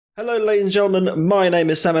Hello, ladies and gentlemen. My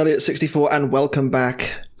name is Sam Elliott64, and welcome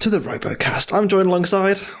back to the RoboCast. I'm joined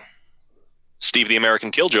alongside Steve the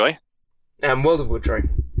American Killjoy and World of Woodrow.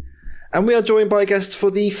 And we are joined by a guest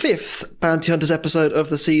for the 5th Bounty Hunters episode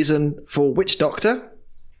of the season for Witch Doctor.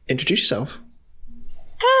 Introduce yourself.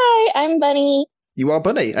 Hi, I'm Bunny. You are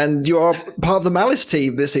Bunny, and you are part of the Malice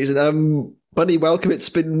team this season. Bunny, welcome. It's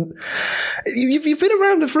been... You've been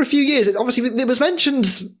around for a few years. Obviously, it was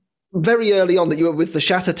mentioned very early on that you were with the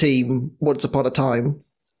Shatter team once upon a time.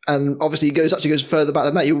 And obviously, it goes further back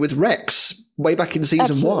than that. You were with Rex way back in season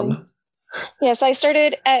Absolutely. 1. Yes, I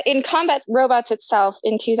started in Combat Robots itself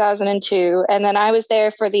in 2002, and then I was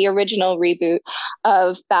there for the original reboot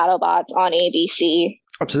of BattleBots on ABC.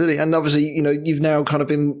 Absolutely. And obviously, you've now kind of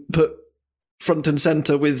been put front and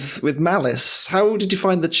center with Malice. How did you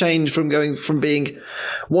find the change from going from being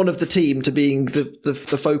one of the team to being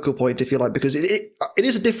the focal point, if you like? Because it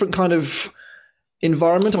is a different kind of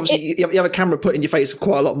environment. Obviously, you have a camera put in your face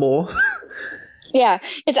quite a lot more. Yeah,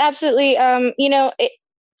 it's absolutely,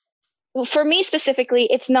 for me specifically,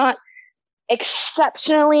 it's not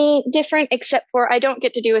exceptionally different, except for I don't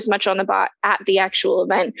get to do as much on the bot at the actual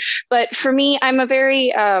event. But for me, I'm a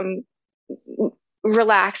very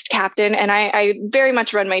relaxed captain, and I very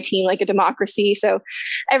much run my team like a democracy. So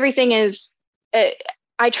everything is,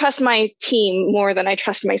 I trust my team more than I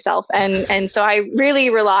trust myself. And so I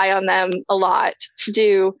really rely on them a lot to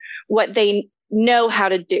do what they know how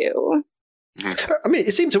to do. I mean,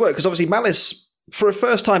 it seemed to work because obviously Malice, for a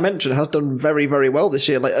first-time entrant, has done very, very well this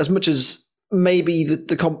year. Like, as much as maybe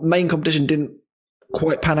the main competition didn't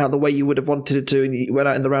quite pan out the way you would have wanted it to, and you went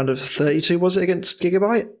out in the round of 32, was it, against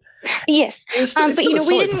Gigabyte? Yes. It's still a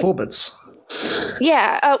solid performance.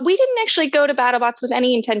 Yeah, we didn't actually go to BattleBots with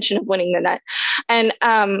any intention of winning the net. And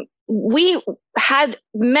we had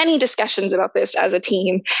many discussions about this as a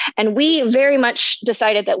team, and we very much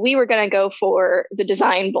decided that we were going to go for the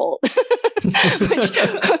design bolt.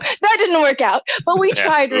 That didn't work out, but we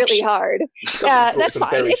tried really hard. That's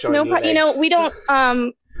fine. It's no problem. We don't,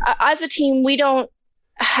 as a team, we don't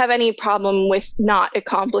have any problem with not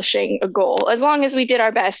accomplishing a goal, as long as we did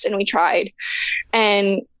our best and we tried.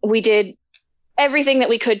 And we did everything that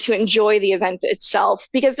we could to enjoy the event itself,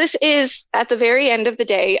 because this is, at the very end of the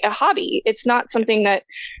day, a hobby. It's not something that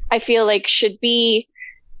I feel like should be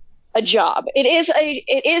a job. It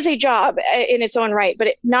is a job in its own right, but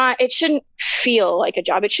it shouldn't feel like a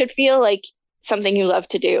job. It should feel like something you love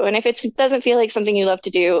to do. And if it doesn't feel like something you love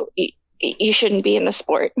to do, you shouldn't be in the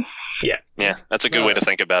sport. Yeah, that's a good way to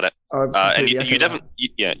think about it. And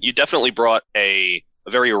you definitely brought a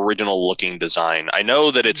very original looking design. I know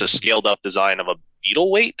that it's a scaled up design of a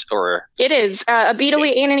beetle weight, or it is a beetle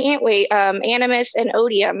weight and an ant weight, Animus and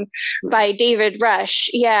Odium by David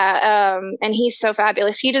Rush. And he's so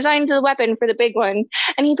fabulous. He designed the weapon for the big one,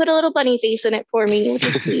 and he put a little bunny face in it for me, which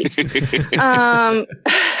is sweet.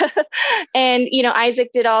 And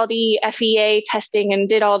Isaac did all the FEA testing and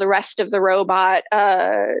did all the rest of the robot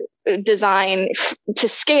design to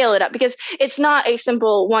scale it up, because it's not a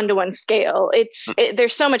simple one-to-one scale.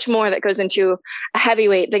 There's so much more that goes into a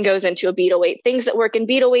heavyweight than goes into a beetle weight. Things that work in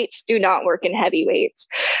beetle weights do not work in heavyweights.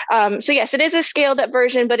 So yes, it is a scaled up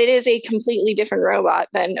version, but it is a completely different robot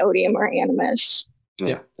than Odium or Animus.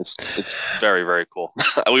 Yeah, it's very, very cool.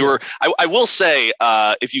 I will say,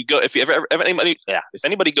 if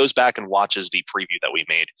anybody goes back and watches the preview that we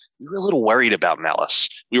made, we were a little worried about Malice.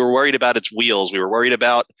 We were worried about its wheels. We were worried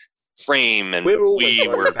about frame, and we're always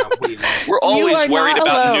worried about wheels. We're always worried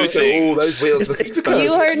about new things. All those wheels look exposed.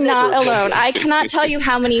 You are not alone. I cannot tell you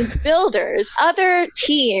how many builders, other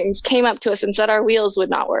teams, came up to us and said our wheels would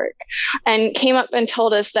not work, and came up and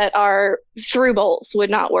told us that our through bolts would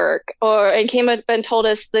not work, and came up and told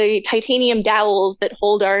us the titanium dowels that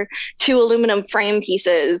hold our 2 aluminum frame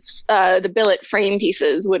pieces, the billet frame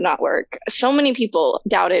pieces, would not work. So many people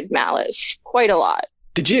doubted Malice, quite a lot.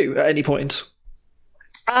 Did you at any point?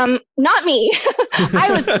 Not me. I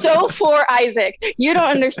was so for Isaac. You don't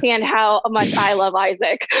understand how much I love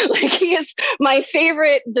Isaac. Like, he is my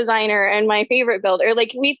favorite designer and my favorite builder.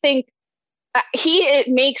 Like, we think it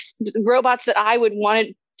makes robots that I would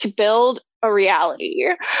want to build a reality.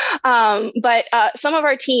 But some of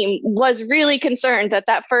our team was really concerned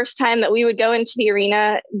that first time that we would go into the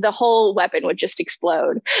arena, the whole weapon would just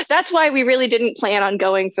explode. That's why we really didn't plan on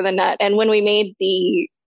going for the net. And when we made the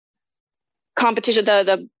competition,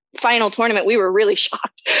 the final tournament, we were really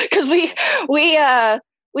shocked, because we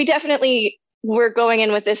definitely were going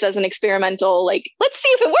in with this as an experimental, like, let's see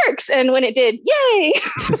if it works. And when it did, yay!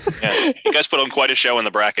 Yeah, you guys put on quite a show in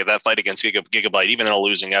the bracket. That fight against Gigabyte, even in a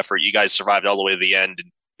losing effort, you guys survived all the way to the end.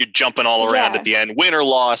 And you're jumping all around at the end, win or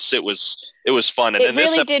loss. It was fun. And then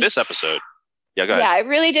this episode. Yeah, go ahead. Yeah, it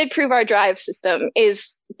really did prove our drive system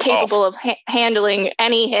is capable of handling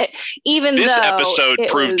any hit. This episode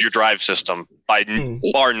proved your drive system by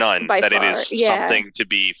far none that it is something to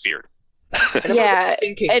be feared. Yeah,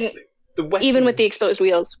 and the weapon, even with the exposed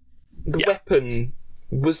wheels. The weapon,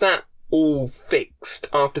 was that all fixed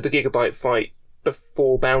after the Gigabyte fight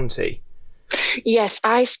before Bounty? Yes,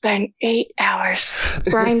 I spent 8 hours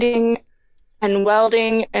grinding and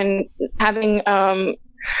welding and having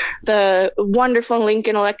the wonderful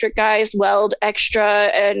Lincoln Electric guys weld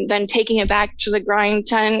extra and then taking it back to the grind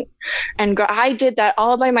tent. And I did that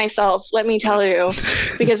all by myself, let me tell you,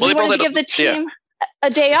 because we wanted to give the team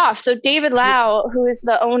a day off. So David Lau, who is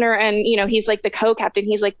the owner and, he's like the co-captain,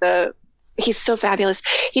 he's so fabulous.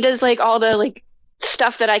 He does like all the like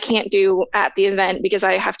stuff that I can't do at the event because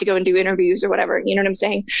I have to go and do interviews or whatever. You know what I'm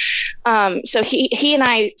saying? So he and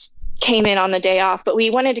I came in on the day off, but we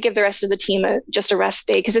wanted to give the rest of the team just a rest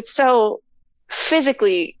day because it's so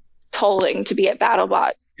physically tolling to be at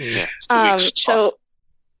BattleBots. So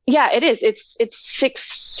yeah, it is. It's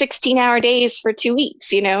 16-hour days for 2 weeks.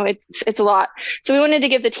 It's a lot. So we wanted to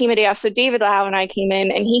give the team a day off. So David Lau and I came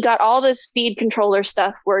in, and he got all the speed controller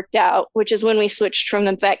stuff worked out, which is when we switched from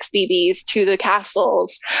the Vex BBs to the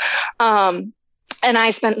castles. And I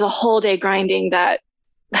spent the whole day grinding that.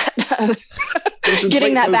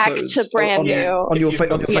 Getting that back to brand new on your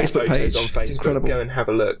Facebook page. On Facebook, it's incredible. Go and have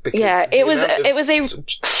a look. It was a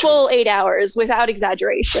full 8 hours without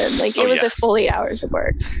exaggeration. Like it was a full 8 hours of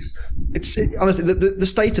work. Honestly the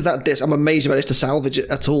state of that disc. I'm amazed you managed to salvage it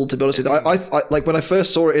at all. To be honest with you, I like when I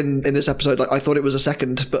first saw it in this episode, like I thought it was a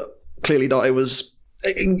second, but clearly not. It was.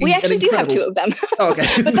 We actually do have 2 of them. Oh,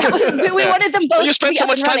 okay. But we wanted them both. Well, you spent so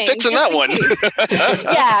much time fixing that one.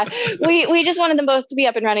 Yeah, we just wanted them both to be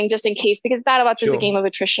up and running just in case, because BattleBots is a game of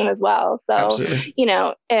attrition as well. So absolutely.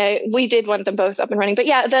 We did want them both up and running. But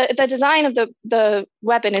yeah, the design of the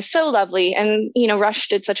weapon is so lovely, and Rush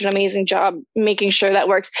did such an amazing job making sure that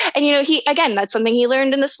works. And that's something he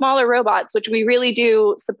learned in the smaller robots, which we really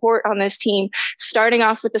do support on this team. Starting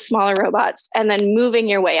off with the smaller robots and then moving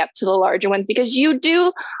your way up to the larger ones, because you do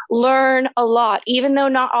learn a lot, even though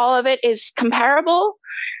not all of it is comparable.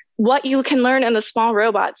 What you can learn in the small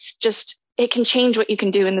robots, it can change what you can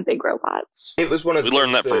do in the big robots. It was one of the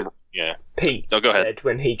learned that from Pete go ahead. said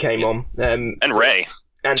when he came on, and Ray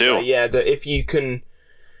too. That if you can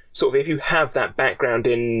if you have that background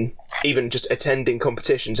in even just attending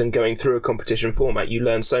competitions and going through a competition format, you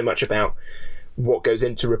learn so much about what goes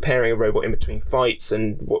into repairing a robot in between fights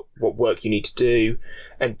and what work you need to do,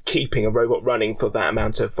 and keeping a robot running for that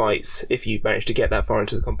amount of fights if you manage to get that far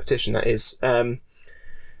into the competition. That is,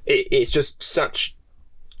 it's just such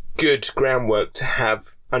good groundwork to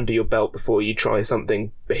have under your belt before you try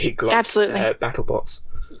something big like BattleBots.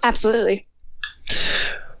 Absolutely.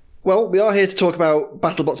 Well, we are here to talk about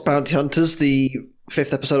BattleBots Bounty Hunters, the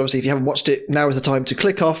 5th episode. Obviously, if you haven't watched it, now is the time to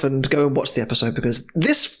click off and go and watch the episode, because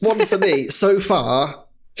this one for me so far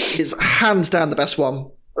is hands down the best one.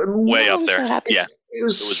 Way up there. Yeah, it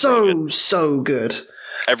was so good.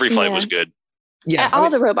 Every fight was good. Yeah, all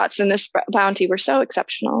the robots in this bounty were so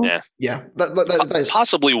exceptional. Yeah. That is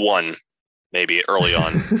possibly one, maybe early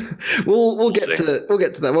on. we'll get to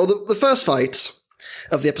that. Well, the first fight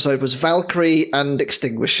of the episode was Valkyrie and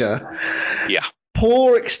Extinguisher. Yeah.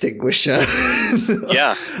 Poor Extinguisher.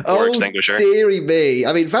 Poor Extinguisher. Dearie me.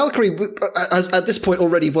 I mean, Valkyrie has at this point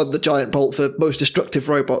already won the Giant Bolt for most destructive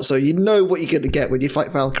robot, so you know what you're going to get when you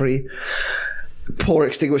fight Valkyrie. Poor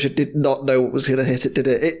Extinguisher did not know what was going to hit it, did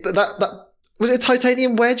it? That was it a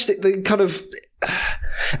titanium wedge? They kind of...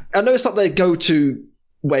 I know it's not their go-to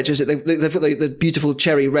wedge, is it? They've got the beautiful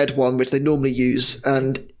cherry red one, which they normally use,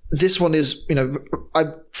 and... This one is,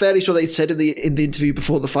 I'm fairly sure they said in the interview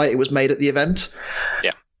before the fight it was made at the event.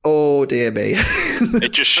 Yeah. Oh, dear me.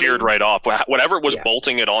 It just sheared right off. Whatever was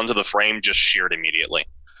bolting it onto the frame just sheared immediately,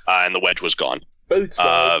 and the wedge was gone. Both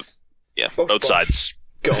sides. Both sides.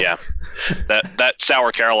 Gone. Yeah. That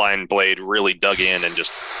Sour Caroline blade really dug in and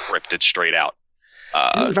just ripped it straight out.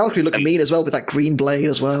 Valkyrie looked mean as well with that green blade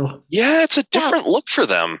as well. Yeah, it's a different look for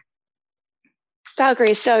them.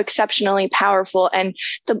 Valkyrie is so exceptionally powerful, and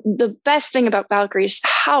the best thing about Valkyrie is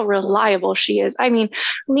how reliable she is. I mean,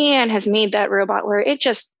 Leanne has made that robot where it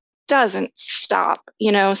just doesn't stop,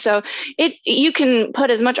 so you can put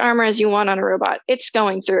as much armor as you want on a robot. It's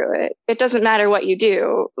going through it. It doesn't matter what you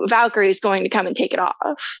do. Valkyrie is going to come and take it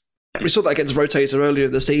off. We saw that against Rotator earlier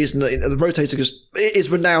in the season. The Rotator is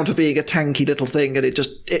renowned for being a tanky little thing, and it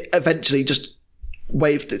eventually just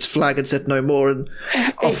waved its flag and said no more, and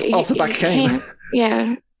off the back came.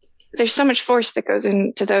 Yeah. there's so much force that goes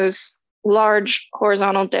into those large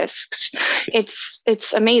horizontal discs.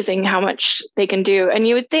 It's amazing how much they can do. And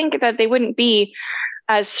you would think that they wouldn't be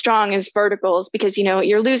as strong as verticals because, you know,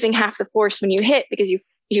 you're losing half the force when you hit because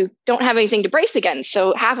you don't have anything to brace against.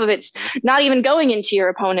 So half of it's not even going into your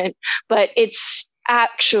opponent, but it's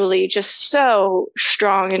actually just so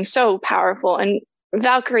strong and so powerful. And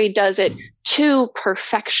Valkyrie does it to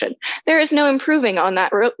perfection. There is no improving on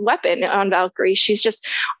that weapon on Valkyrie. She's just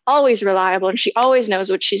always reliable and she always knows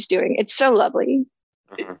what she's doing. It's so lovely.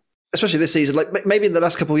 Especially this season, like maybe in the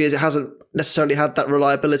last couple of years, it hasn't necessarily had that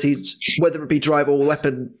reliability, whether it be drive or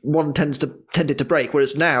weapon. One tended to break,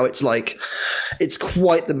 whereas now it's like it's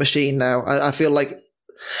quite the machine. Now I feel like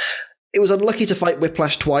it was unlucky to fight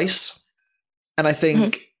Whiplash twice, and I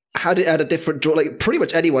think had it had a different draw, like pretty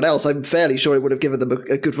much anyone else, I'm fairly sure it would have given them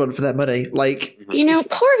a good run for their money. Like, you know,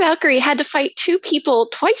 poor Valkyrie had to fight 2 people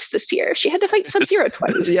twice this year. She had to fight Sub-Zero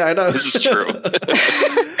twice. Yeah, I know. This is true.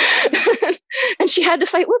 And she had to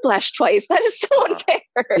fight Whiplash twice. That is so unfair.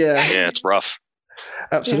 Yeah, it's rough.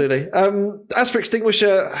 Absolutely. Yeah. As for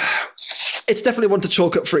Extinguisher, it's definitely one to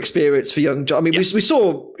chalk up for experience for young John. I mean, we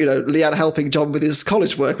saw, you know, Leanne helping John with his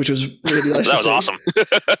college work, which was really nice to see. That was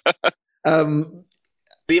awesome.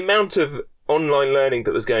 The amount of online learning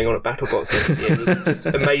that was going on at BattleBots this year was just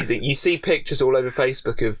amazing. You see pictures all over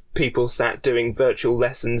Facebook of people sat doing virtual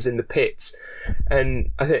lessons in the pits, and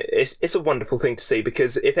I think it's a wonderful thing to see,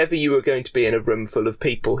 because if ever you were going to be in a room full of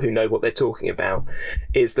people who know what they're talking about,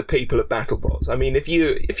 it's the people at BattleBots. I mean, if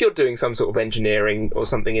you're doing some sort of engineering or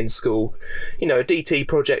something in school, you know, a DT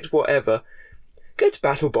project, whatever, go to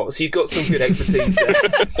BattleBots. You've got some good expertise there.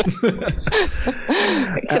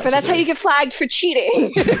 Except for that's how you get flagged for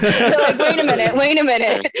cheating. They're like, wait a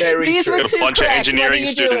minute. Very These true. were too A bunch of correct. engineering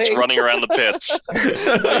students running around the pits.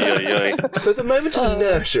 So the moment of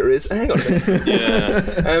inertia is, hang on a minute.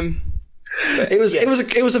 Yeah. It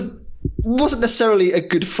wasn't necessarily a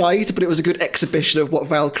good fight, but it was a good exhibition of what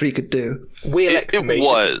Valkyrie could do. Wheelectomy It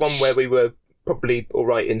was. This is one where we were probably all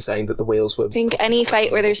right in saying that the wheels were. I think any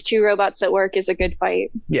fight where there's 2 robots at work is a good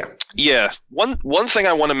fight. Yeah. One thing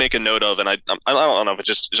I want to make a note of, and I don't know if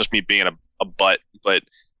it's just me being a butt, but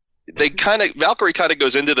Valkyrie kind of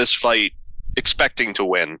goes into this fight expecting to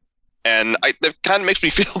win, and that kind of makes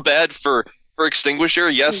me feel bad for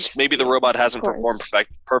Extinguisher. Yes, maybe the robot hasn't performed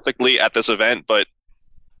perfectly at this event, but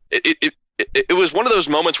it was one of those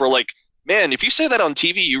moments where, like, man, if you say that on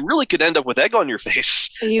TV, you really could end up with egg on your face.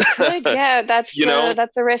 You could, yeah. That's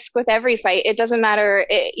a risk with every fight. It doesn't matter.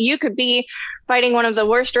 You could be fighting one of the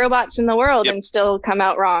worst robots in the world and still come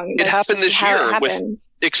out wrong. It happened this year with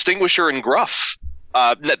Extinguisher and Gruff.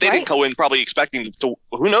 They didn't go in probably expecting to.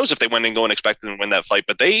 Who knows if they went in going expecting to win that fight,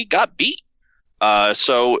 but they got beat.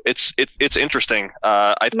 So it's interesting.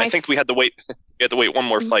 I think we had to wait. We had to wait one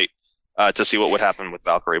more fight to see what would happen with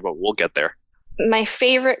Valkyrie, but we'll get there. My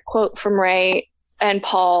favorite quote from Ray and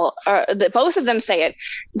Paul, both of them say it: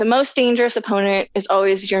 the most dangerous opponent is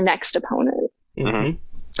always your next opponent.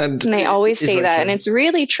 Mm-hmm. And they always say that, and it's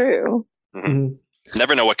really true. Mm-hmm.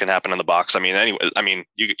 Never know what can happen in the box. I mean,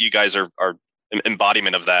 you guys are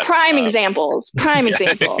embodiment of that. Prime examples.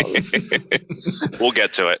 We'll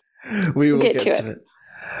get to it. We will get to it.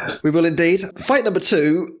 We will indeed. Fight number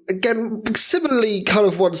 2, again, similarly kind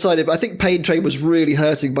of one-sided, but I think Pain Train was really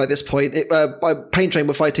hurting by this point. Pain Train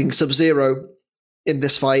were fighting Sub-Zero in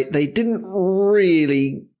this fight. They didn't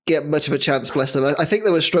really get much of a chance, bless them. I think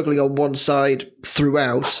they were struggling on one side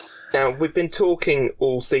throughout. Now, we've been talking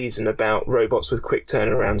all season about robots with quick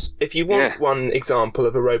turnarounds. If you want one example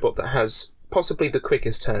of a robot that has possibly the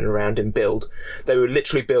quickest turnaround in build, they were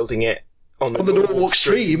literally building it on the Norwalk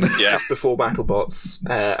stream just before BattleBots.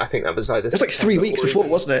 I think that was either... It was like 3 weeks before,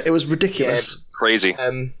 wasn't it? It was ridiculous. Crazy.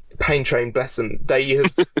 Pain Train, bless them.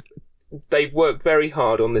 They've worked very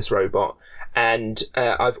hard on this robot, and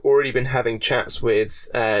I've already been having chats with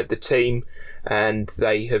the team, and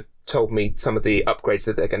they have told me some of the upgrades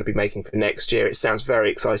that they're going to be making for next year. It sounds very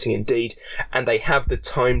exciting indeed, and they have the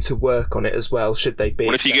time to work on it as well, should they be.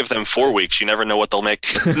 What if you give them 4 weeks? You never know what they'll make.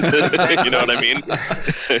 You know what I mean?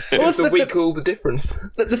 What's the week all the difference?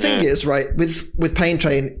 The thing is, right, with Pain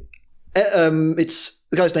Train, it's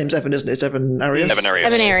the guy's name's Evan, isn't it? It's Evan Arias? Evan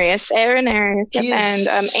Arias, yep. And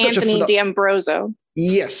Anthony D'Ambrosio.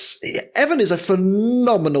 Yes. Evan is a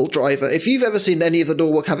phenomenal driver. If you've ever seen any of the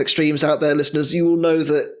Norwalk Havoc streams out there, listeners, you will know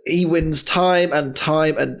that he wins time and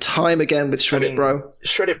time and time again with Shred It Bro.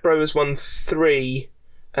 Shred It Bro has won 3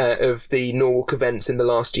 of the Norwalk events in the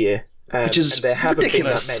last year. Which is and there haven't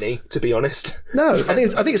ridiculous. been that many, to be honest. No, I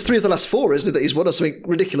think it's 3 of the last 4, isn't it, that he's won, or something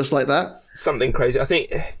ridiculous like that? Something crazy. I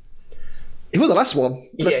think He won the last one.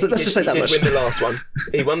 Let's just say that much. He did win the last one.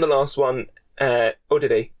 He won the last one, or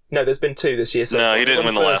did he? No, there's been 2 this year. So no, he didn't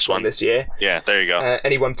win the last one this year. Yeah, there you go.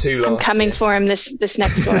 And he won 2 last year. I'm coming for him this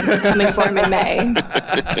next one. I'm coming for him in May.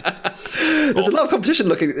 There's a lot of competition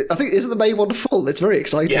looking. I think, isn't the May one full? It's very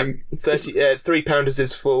exciting. Yeah, 3-pounders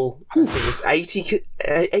is full. I think it's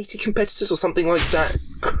 80 competitors or something like that.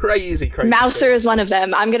 Crazy. Mouser is one of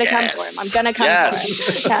them. I'm going to come for him. I'm going to come for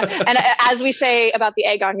him. Yeah. And as we say about the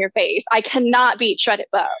egg on your face, I cannot beat Shredded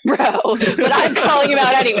Bro, but I'm calling him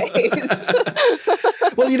out anyways.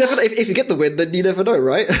 Well, you never. If you get the win, then you never know,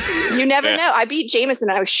 right? You never know. I beat Jameson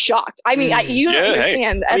and I was shocked. I mean, you don't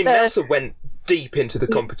understand. Hey. I mean, Mouser went deep into the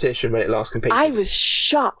competition when it last competed. I was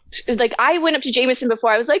shocked. Like, I went up to Jameson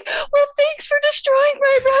before. I was like, well, thanks for destroying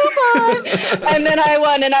my robot. And then I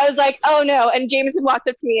won, and I was like, oh no. And Jameson walked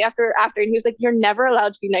up to me after, and he was like, you're never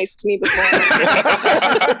allowed to be nice to me before.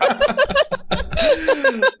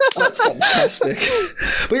 That's fantastic.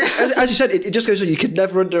 But yeah, as you said, it just goes to show you could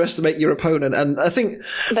never underestimate your opponent. And I think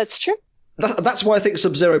that's true. That's why I think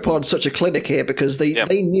Sub-Zero put on such a clinic here, because they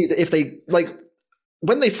knew that if they, like,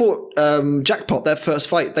 when they fought Jackpot, their first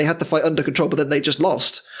fight, they had the fight under control, but then they just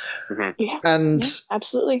lost. Mm-hmm. Yeah, and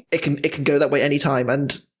absolutely, it can go that way anytime.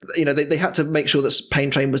 And you know, they had to make sure that Pain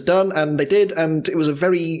Train was done, and they did, and it was a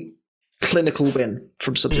very clinical win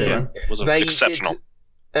from Sub-Zero. It was exceptional.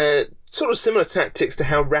 Did, sort of similar tactics to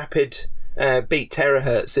how Rapid beat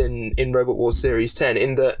Terahertz in Robot Wars Series 10,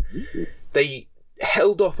 in that they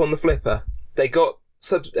held off on the flipper. They got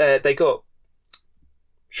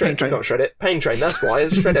Pain Train. Not Shreddit. Pain Train, that's why.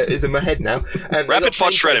 Shreddit is in my head now. Rapid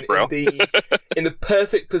fought Shreddit, bro. In the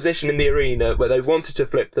perfect position in the arena where they wanted to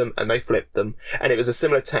flip them, and they flipped them. And it was a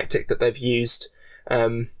similar tactic that they've used,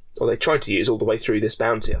 or they tried to use all the way through this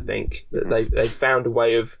bounty, I think. That they found a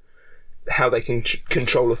way of how they can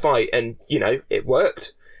control a fight, and, you know, it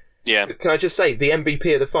worked. Yeah. Can I just say, the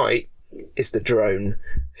MVP of the fight is the drone,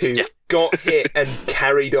 who got hit and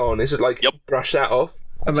carried on. It's just like, brush that off.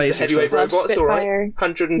 Amazing. Heavyweight robots, all right.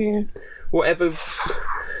 100 and whatever.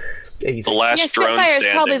 Easy. The last drone Spitfire standing.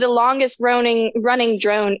 is probably the longest running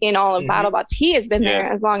drone in all of BattleBots. He has been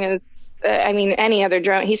there as long as, any other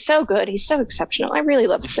drone. He's so good. He's so exceptional. I really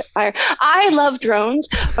love Spitfire. I love drones.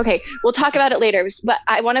 Okay, we'll talk about it later, but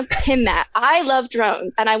I want to pin that. I love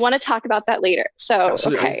drones, and I want to talk about that later. So,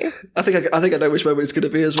 absolutely. Okay. I think I know which moment it's going to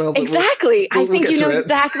be as well. Exactly. I think you know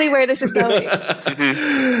exactly where this is going.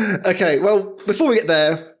 Okay, well, before we get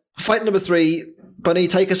there, fight number 3, Bunny,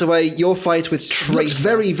 take us away. Your fight with Tracer.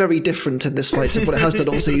 Very, very different in this fight to what it has done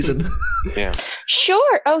all season. Yeah.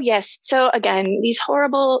 Sure. Oh, yes. So, again, these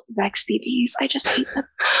horrible Vex BBs. I just hate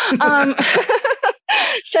them.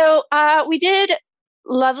 So, we did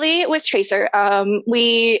lovely with Tracer.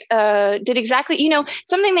 We did exactly,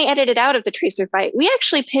 something they edited out of the Tracer fight. We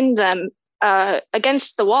actually pinned them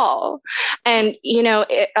against the wall. And,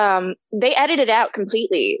 they edited it out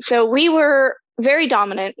completely. So we were very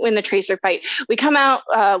dominant in the Tracer fight. We come out,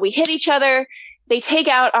 we hit each other. They take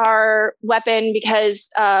out our weapon because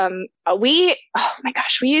we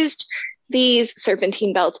used these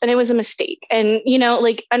serpentine belts, and it was a mistake. And,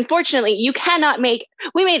 unfortunately,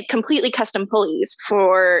 we made completely custom pulleys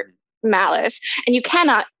for Malice, and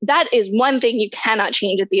that is one thing you cannot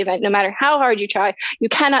change at the event. No matter how hard you try, you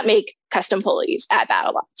cannot make custom pulleys at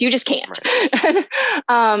BattleBots. You just can't.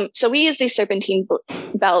 Right. So we use these serpentine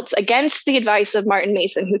belts against the advice of Martin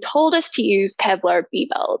Mason, who told us to use Kevlar B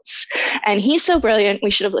belts. And he's so brilliant,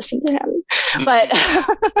 we should have listened to him. But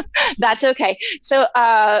that's okay. So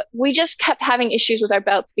we just kept having issues with our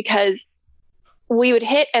belts because we would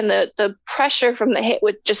hit, and the pressure from the hit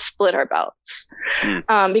would just split our belts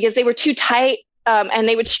because they were too tight, and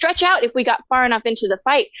they would stretch out if we got far enough into the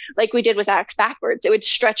fight, like we did with Axe Backwards. It would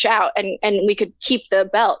stretch out, and we could keep the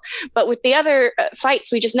belt. But with the other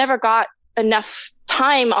fights, we just never got enough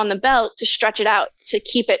time on the belt to stretch it out to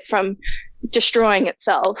keep it from destroying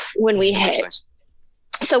itself when we hit.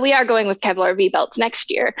 So we are going with Kevlar V belts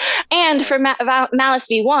next year. And for Malice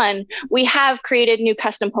V1, we have created new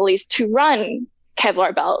custom pulleys to run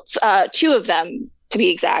Kevlar belts, 2 of them to be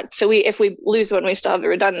exact. So if we lose one, we still have the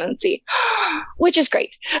redundancy, which is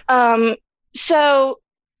great. So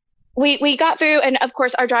we got through, and of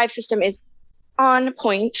course our drive system is on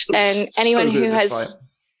point. And anyone who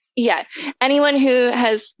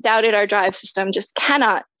has doubted our drive system just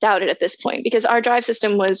cannot doubt it at this point, because our drive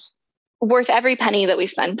system was worth every penny that we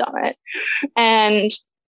spent on it. And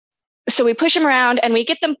so we push them around and we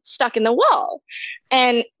get them stuck in the wall.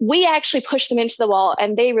 And we actually pushed them into the wall,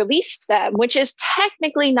 and they released them, which is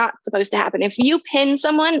technically not supposed to happen. If you pin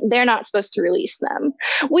someone, they're not supposed to release them.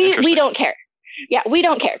 We don't care. Yeah, we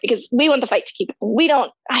don't care because we want the fight to keep going. We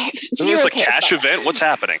don't. Is this a cash event? What's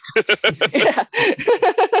happening?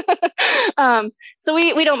 So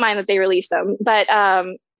we don't mind that they released them, but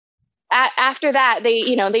after that,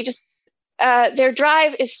 they just their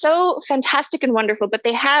drive is so fantastic and wonderful, but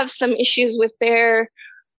they have some issues with their.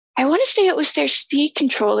 I want to say it was their stick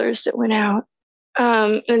controllers that went out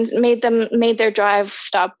and made their drive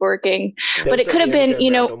stop working. But it could have been,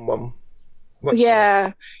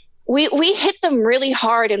 yeah. We hit them really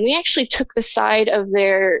hard, and we actually took the side of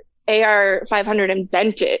their AR 500 and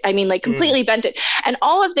bent it. I mean, like completely bent it. And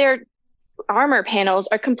all of their armor panels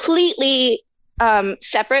are completely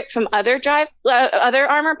separate from other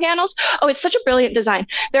armor panels. Oh, it's such a brilliant design.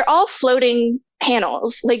 They're all floating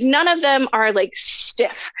panels. Like none of them are like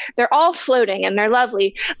stiff. They're all floating and they're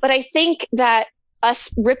lovely. But I think that us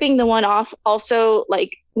ripping the one off also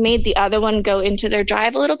like made the other one go into their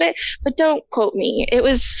drive a little bit, but don't quote me. It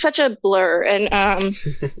was such a blur. And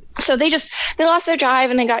so they lost their drive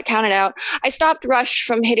and they got counted out. I stopped Rush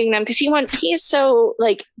from hitting them because he is so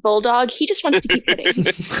like bulldog. He just wants to keep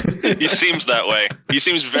hitting. He seems that way. He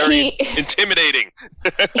seems very intimidating.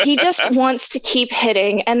 He just wants to keep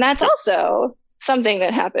hitting. And that's also something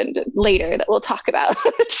that happened later that we'll talk about.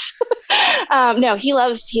 No, he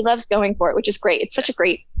loves going for it, which is great. It's such a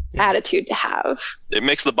great attitude to have. It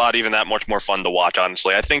makes the bot even that much more fun to watch,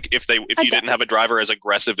 honestly. I think if you didn't have a driver as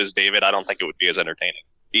aggressive as David, I don't think it would be as entertaining.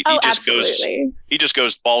 He just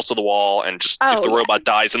goes balls to the wall, and just if the robot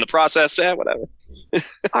dies in the process, whatever.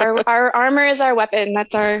 our armor is our weapon.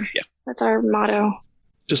 That's our motto.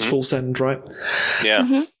 Just full send, right?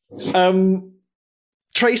 Yeah.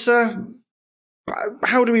 Tracer,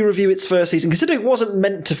 how do we review its first season? Considering it wasn't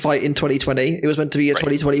meant to fight in 2020, it was meant to be a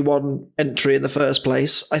 2021 entry in the first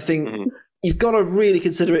place. I think you've got to really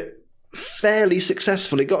consider it fairly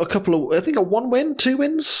successful. It got a couple of, I think, a 1 win, 2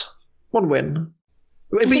 wins, 1 win.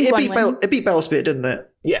 It beat Bellspit, didn't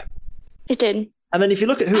it? Yeah, it did. And then if you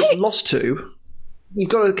look at who it's lost to, you've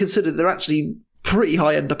got to consider they're actually pretty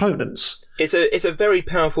high-end opponents. It's a very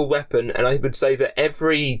powerful weapon, and I would say that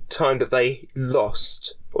every time that they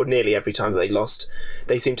lost, or nearly every time that they lost,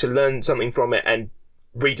 they seem to learn something from it and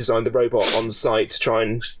redesign the robot on site to try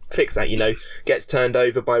and fix that. Gets turned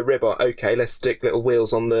over by Ribot. Okay, let's stick little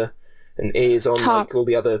wheels on and ears on like all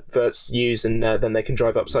the other verts use, and then they can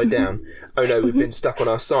drive upside down. Oh no, we've been stuck on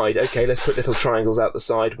our side. Okay, let's put little triangles out the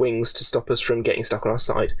side, wings to stop us from getting stuck on our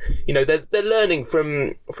side. They're learning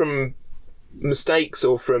from mistakes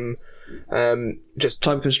or from just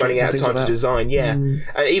running out of time to design. Yeah, and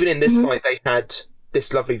even in this fight, they had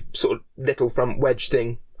this lovely sort of little front wedge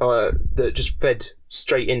thing that just fed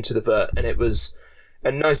straight into the vert, and it was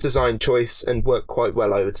a nice design choice and worked quite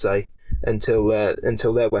well, I would say, until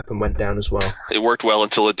their weapon went down as well. It worked well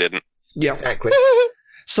until it didn't. Yeah, exactly.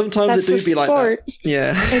 Sometimes it do be like that.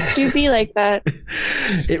 Yeah, it do be like that.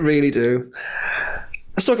 It really do.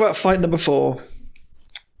 Let's talk about fight number 4.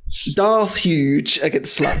 Darth Huge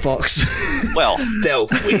against Slapbox. Well,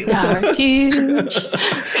 stealth wheel. Darth Huge.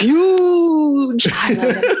 I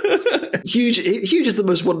love it. Huge is the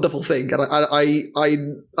most wonderful thing, and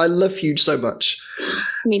I love Huge so much.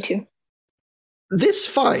 Me too. This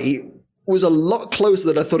fight was a lot closer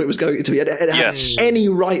than I thought it was going to be. It had any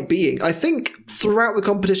right being. I think throughout the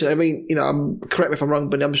competition, I mean, correct me if I'm wrong,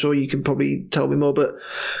 but I'm sure you can probably tell me more, but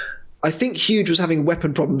I think Huge was having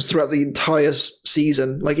weapon problems throughout the entire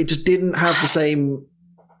season. Like, it just didn't have the same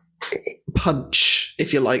punch,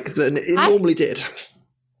 if you like, than it normally did. I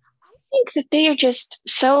think that they are just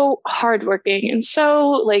so hardworking and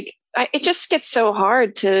so, it just gets so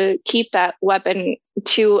hard to keep that weapon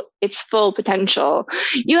to its full potential.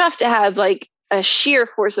 You have to have, a sheer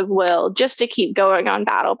force of will just to keep going on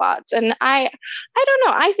BattleBots. And I don't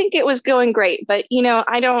know. I think it was going great, but,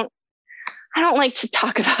 I don't like to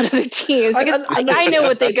talk about other teams because I know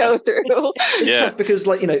what they go through. It's tough because,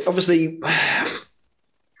 obviously,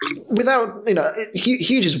 without,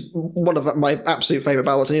 Huge is one of my absolute favourite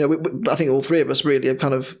battles. And, I think all three of us really have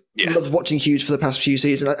kind of loved watching Huge for the past few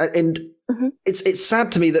seasons. And it's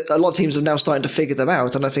sad to me that a lot of teams are now starting to figure them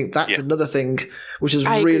out. And I think that's another thing which has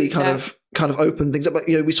really kind of opened things up. But,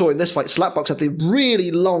 we saw in this fight, Slapbox had the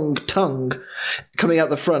really long tongue coming out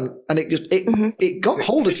the front, and it got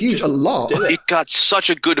hold of Huge a lot. It got such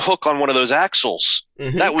a good hook on one of those axles.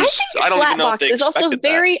 That was, I don't even know if they expected that. Is also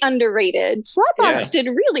very underrated. Slapbox did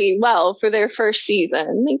really well for their first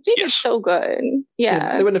season. They did so good.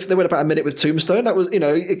 Yeah. They went about a minute with Tombstone. That was,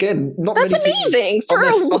 again, not That's many amazing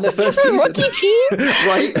teams on their first season. Rookie team.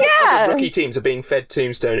 Right? Yeah. Rookie teams are being fed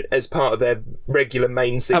Tombstone as part of their regular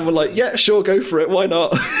main season. And we're like, yeah, sure, go for it. Why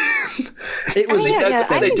not? It was. I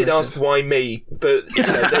think they did ask why me, but they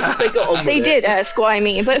got on with it. They did ask why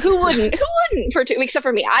me, but who wouldn't? Who wouldn't for except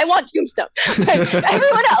for me? I want Tombstone.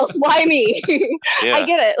 Everyone else, why me? Yeah. I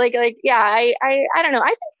get it. I don't know. I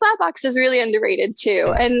think Slapbox is really underrated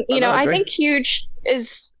too, and I think Huge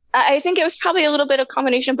is. I think it was probably a little bit of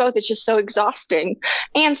combination of both. It's just so exhausting,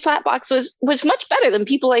 and Slapbox was much better than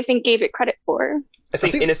people I think gave it credit for. I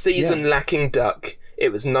think in a season lacking Duck,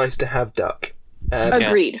 it was nice to have Duck.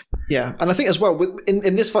 Agreed. Yeah, and I think as well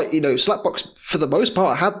in this fight, Slapbox for the most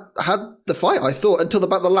part had the fight. I thought until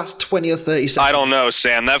about the last 20 or 30 seconds. I don't know,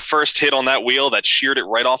 Sam. That first hit on that wheel that sheared it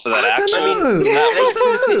right off of that axle. They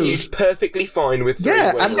continued perfectly fine with 3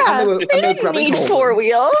 wheels. They didn't need 4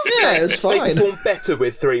 wheels. Yeah, it's fine. They performed better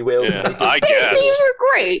with 3 wheels. Yeah, than they did. I guess. These were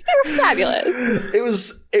great. They were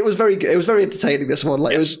fabulous. It was very good. It was very entertaining. This one,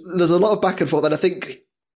 there's a lot of back and forth, and I think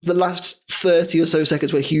the last 30 or so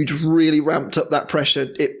seconds where Huge really ramped up that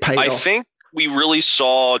pressure, it paid off. I think we really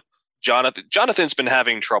saw Jonathan. Jonathan's been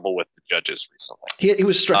having trouble with the judges recently. He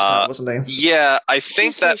was stressed out, wasn't he? Yeah, I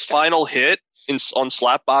think that final hit on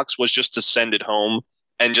Slapbox was just to send it home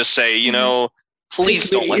and just say, please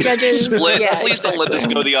don't let this split. Yeah, please don't let this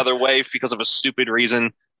go the other way because of a stupid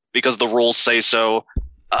reason, because the rules say so.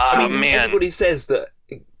 Man. Everybody says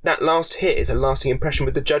that last hit is a lasting impression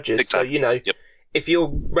with the judges. Exactly. So, if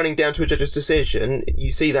you're running down to a judge's decision,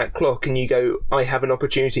 you see that clock and you go, I have an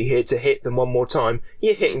opportunity here to hit them one more time.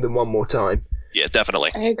 You're hitting them one more time. Yeah,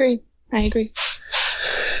 definitely. I agree.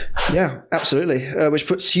 Yeah, absolutely. Which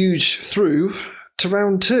puts Huge through to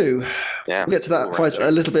round 2. Yeah, we'll get to that fight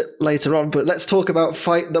a little bit later on, but let's talk about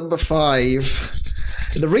fight number 5.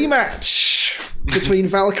 The rematch between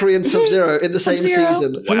Valkyrie and Sub-Zero in the same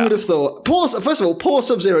season. Wow. Who would have thought? First of all, poor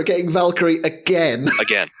Sub-Zero getting Valkyrie again.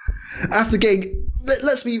 After getting,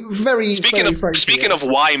 let's be very frank. Speaking of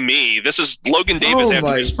why me, this is Logan Davis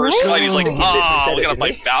after his first fight. He's like, we're gonna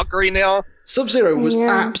fight Valkyrie now. Sub-Zero was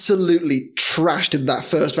absolutely trashed in that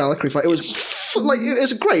first Valkyrie fight. It was it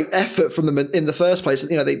was a great effort from them in the first place.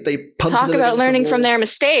 They punted. Talk about learning from their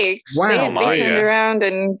mistakes. Wow, they turned around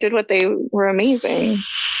and did what they were amazing.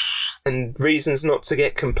 And reasons not to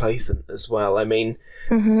get complacent as well. I mean,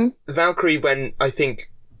 Valkyrie went, I think,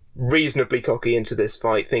 reasonably cocky into this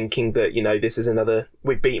fight, thinking that, this is another,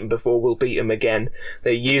 we've beaten before, we'll beat them again.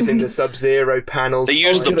 They're using the Sub-Zero panel. They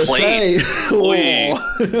use the plate.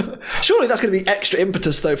 Surely that's going to be extra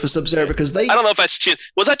impetus, though, for Sub-Zero, because they... I don't know if that's...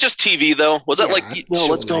 Was that just TV, though? Was that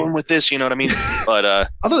let's go in with this, you know what I mean? But, I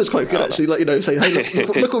thought it was quite good, actually, saying, hey,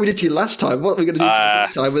 look what we did to you last time. What are we going to do to you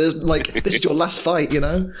this time? Where this is your last fight,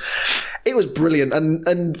 It was brilliant,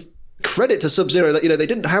 and credit to Sub-Zero that they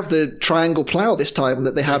didn't have the triangle plow this time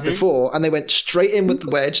that they had before, and they went straight in with the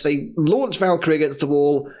wedge. They launched Valkyrie against the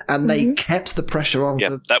wall, and they kept the pressure on.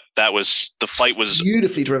 Yeah, that was the fight was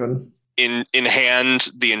beautifully driven in hand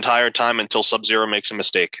the entire time until Sub-Zero makes a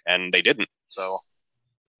mistake, and they didn't. So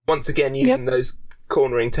once again, using those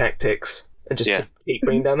cornering tactics and just to keep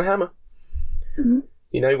bringing down the hammer.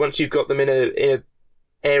 Once you've got them in a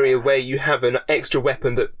area where you have an extra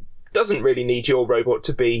weapon that doesn't really need your robot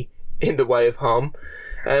to be in the way of harm,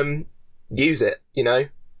 use it,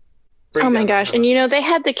 Oh my gosh. And they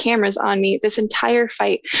had the cameras on me this entire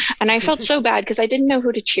fight, and I felt so bad because I didn't know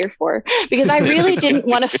who to cheer for, because I really didn't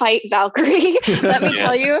want to fight Valkyrie. Let me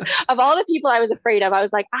tell you, of all the people I was afraid of, I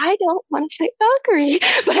was like, I don't want to fight Valkyrie,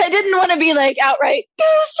 but I didn't want to be like outright,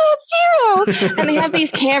 go Sub-Zero. And they have these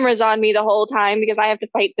cameras on me the whole time because I have to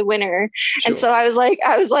fight the winner. Sure. And so I was like,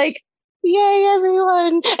 yay,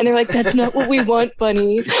 everyone. And they're like, that's not what we want,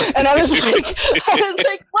 Bunny. And I was like,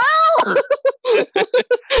 well.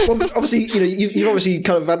 Well, obviously, you've obviously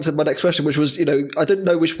kind of answered my next question, which was, I didn't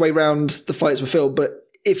know which way round the fights were filmed, but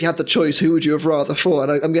if you had the choice, who would you have rather fought?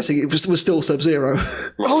 And I'm guessing it was still Sub-Zero.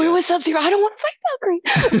 Oh, it was Sub-Zero. I don't want to fight Valkyrie.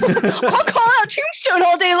 I'll call out Tombstone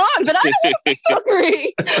all day long, but I don't want to fight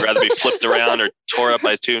Valkyrie. Rather be flipped around or tore up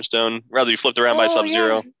by Tombstone. Rather be flipped around by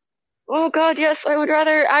Sub-Zero. Yeah. Oh God, yes, I would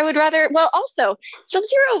rather. Well, also,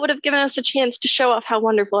 Sub-Zero would have given us a chance to show off how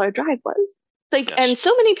wonderful our drive was. And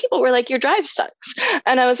so many people were like, your drive sucks.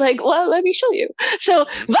 And I was like, well, let me show you. So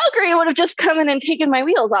Valkyrie would have just come in and taken my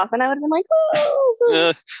wheels off, and I would have been like,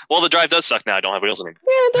 oh. Well, the drive does suck now. I don't have wheels anymore.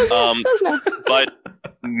 Yeah, it does now. But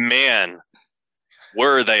man,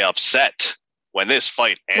 were they upset when this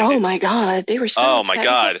fight ended. Oh my God, they were so upset. My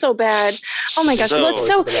God, so bad. Oh my gosh.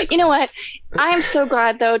 So you know what? I'm so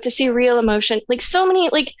glad though to see real emotion. So many,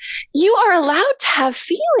 you are allowed to have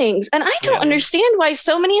feelings, and I don't understand why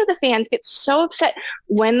so many of the fans get so upset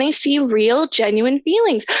when they see real, genuine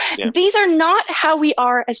feelings. Yeah. These are not how we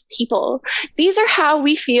are as people. These are how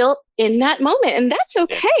we feel in that moment, and that's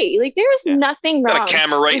okay. Like there is nothing wrong. Got a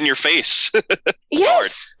camera right in your face.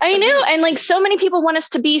 Yes, I know. And like so many people want us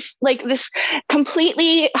to be like this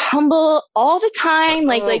completely humble all the time,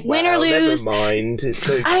 like win or lose. Never mind. It's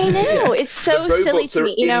so I know. It's so the silly robots to are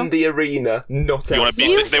me, you know. in the arena, not You wanna outside.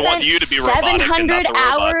 be- they want you to be robotic and not 700 the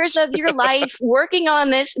hours robots. of your life working on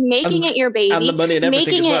this, making it your baby, And the money and everything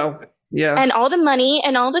making as it well. Yeah. and all the money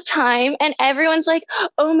and all the time, and everyone's like,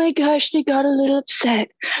 "Oh my gosh, they got a little upset."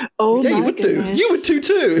 Oh Yeah, my you would goodness. do. You would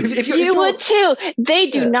too. If You would too. They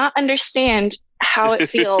do not understand how it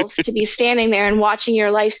feels to be standing there and watching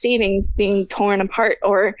your life savings being torn apart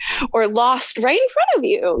or lost right in front of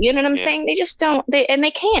you. You know what I'm saying? They just don't. They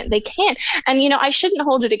can't. And you know, I shouldn't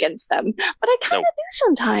hold it against them, but I kind of do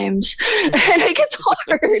sometimes, and it gets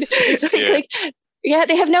hard.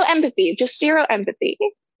 They have no empathy, just zero empathy.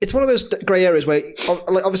 It's one of those grey areas where,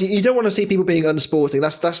 like, obviously, you don't want to see people being unsporting.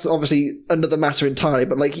 That's obviously another matter entirely.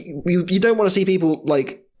 But like, you don't want to see people,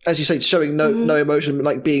 like, as you say, showing no emotion,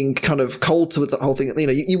 like being kind of cold to the whole thing. You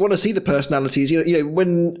know, you want to see the personalities. You know,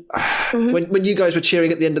 when you guys were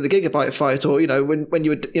cheering at the end of the Gigabyte fight, or you know, when you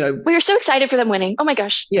were, you know, we were so excited for them winning. Oh my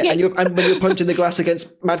gosh! Yeah, and when you were punching the glass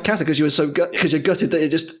against Mad Cata because you were so because you're gutted that it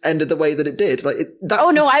just ended the way that it did. Like, oh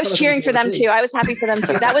no, I was cheering for them too. I was happy for them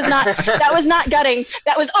too. That was not gutting.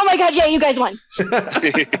 That was, oh my god, yeah, you guys won. But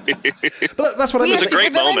that's what I mean. It's a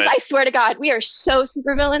great moment. I swear to God, we are so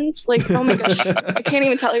super villains. Like, oh my gosh, I can't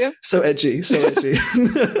even tell you. So edgy. So edgy.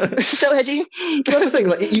 But that's the thing.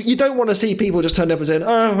 Like, you don't want to see people just turn up and saying,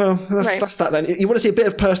 "Oh well, that's that." Then you want to see a bit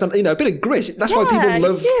of personality, you know, a bit of grit. That's why people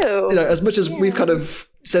love, you know, as much as we've kind of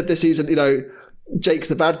said this season, you know, Jake's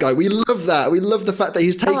the bad guy. We love that. We love the fact that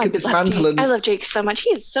he's taken this mantle. I love Jake so much.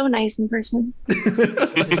 He is so nice in person. He's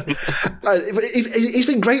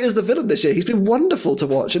been great as the villain this year. He's been wonderful to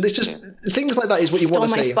watch, and it's just things like that is what you want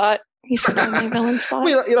to see. He stole my villain spot.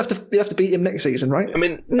 Well, you'll have to beat him next season, right? I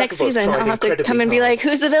mean, next season I'll have to come and be like,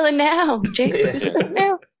 "Who's the villain now, Jake? Who's the villain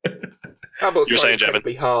now?" You're saying, Jevin, it'd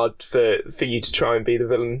be hard for you to try and be the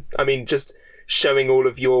villain. I mean, just showing all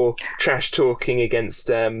of your trash talking against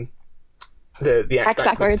the Axe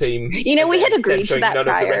Backwards team. You know, we had agreed to that none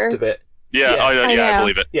prior. Of the rest of it. I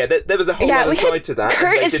believe it. Yeah, there was a whole other side to that.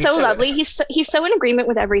 Kurt is so lovely. He's so in agreement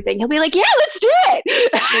with everything. He'll be like, "Yeah, let's do it."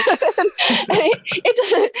 and it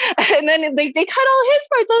doesn't. And then they cut all his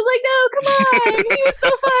parts. I was like, "No, come on, he was so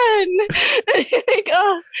fun." Like,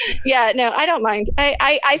 oh, yeah, no, I don't mind.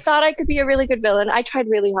 I thought I could be a really good villain. I tried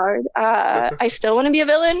really hard. I still want to be a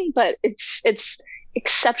villain, but it's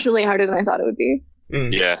exceptionally harder than I thought it would be.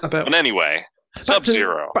 Yeah, but anyway.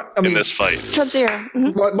 Sub-Zero in this fight. Sub-Zero.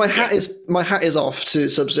 Mm-hmm. My hat is off to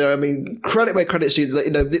Sub-Zero. I mean, credit where credit's due. You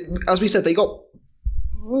know, as we said, they got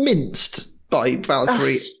minced by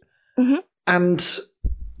Valkyrie, and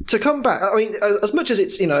to come back. I mean, as much as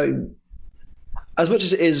it's, you know, as much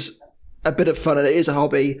as it is a bit of fun and it is a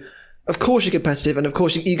hobby, of course you're competitive, and of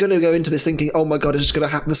course you're going to go into this thinking, "Oh my god, it's just going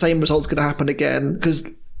to happen. The same result's going to happen again."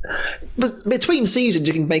 But between seasons,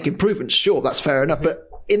 you can make improvements. Sure, that's fair enough, but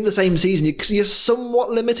in the same season, you're somewhat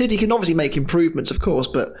limited. You can obviously make improvements, of course,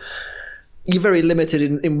 but you're very limited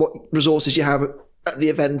in what resources you have at the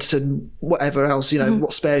event and whatever else, you know,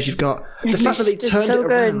 what spares you've got. The fact that they turned it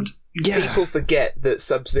around. Yeah. People forget that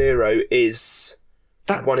Sub-Zero is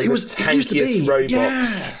one of the tankiest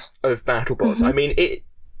robots of BattleBots. I mean,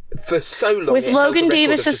 for so long... With Logan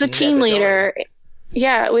Davis as the team leader...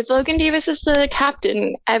 Yeah, with Logan Davis as the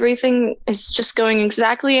captain, everything is just going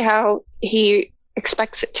exactly how he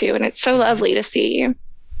expects it to, and it's so lovely to see.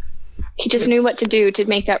 He just knew what to do to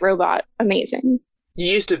make that robot amazing.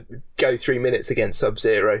 You used to go 3 minutes against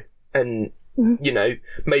Sub-Zero, and you know,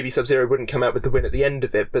 maybe Sub-Zero wouldn't come out with the win at the end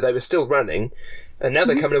of it, but they were still running, and now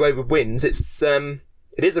they're coming away with wins. It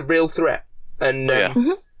is a real threat, and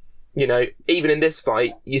you know, even in this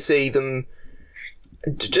fight, you see them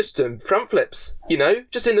just front flips, you know,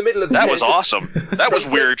 just in the middle of the That was awesome. That was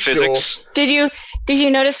weird physics. Did you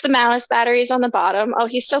notice the Malice batteries on the bottom? Oh,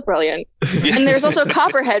 he's so brilliant. And there's also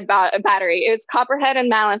Copperhead battery. It's Copperhead and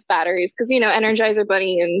Malice batteries because, you know, Energizer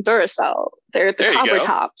Bunny and Duracell, they're the copper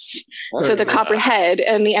tops. So the Copperhead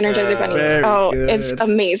and the Energizer Bunny. Oh, good. It's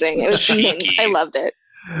amazing. It was mint. I loved it.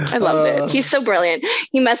 It. He's so brilliant.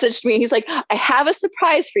 He messaged me. He's like, "I have a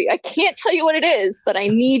surprise for you. I can't tell you what it is, but I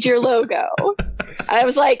need your logo." I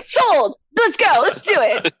was like, "Sold. Let's go. Let's do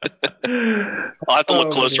it." I'll have to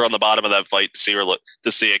look closer on the bottom of that fight to see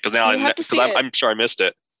it because now I'm sure I missed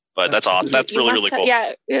it. But that's awesome. That's really cool.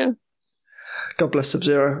 Yeah. God bless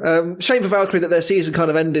Sub-Zero. Shame for Valkyrie that their season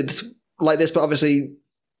kind of ended like this, but obviously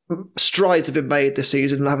strides have been made this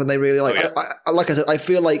season, haven't they? Really, like I said, I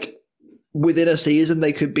feel like within a season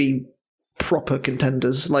they could be proper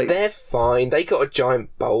contenders. Like They're fine. They got a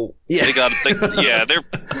giant bolt. yeah,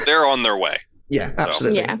 They're on their way. yeah,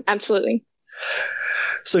 absolutely. Yeah, absolutely.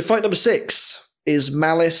 So fight number 6 is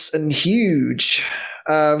Malice and Huge.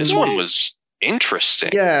 This one was interesting.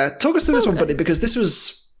 Yeah, talk us through this one, buddy, because this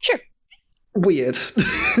was Sure. weird.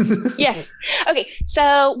 Yes. Okay,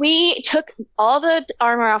 so we took all the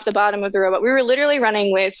armor off the bottom of the robot. We were literally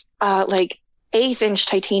running with like 1/8-inch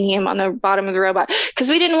titanium on the bottom of the robot because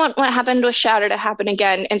we didn't want what happened with Shatter to happen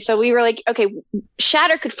again. And so we were like, okay,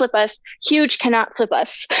 Shatter could flip us, Huge cannot flip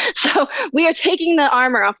us. So we are taking the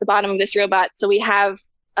armor off the bottom of this robot so we have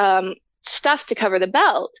stuff to cover the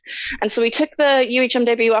belt. And so we took the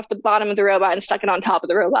UHMW off the bottom of the robot and stuck it on top of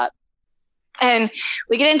the robot. And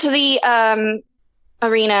we get into the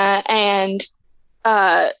arena and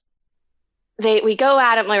we go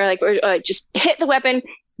at him. We're like, just hit the weapon,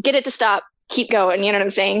 get it to stop, keep going. You know what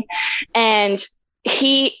I'm saying? And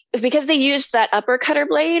because they used that uppercutter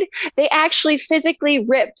blade, they actually physically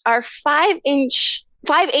ripped our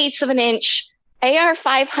 5/8 of an inch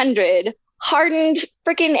AR-500, hardened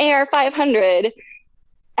freaking AR-500,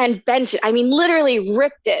 and bent it. I mean, literally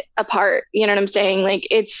ripped it apart. You know what I'm saying? Like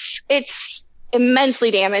it's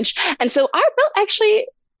immensely damaged. And so our belt actually,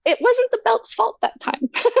 it wasn't the belt's fault that time.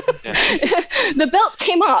 The belt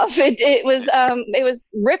came off. It was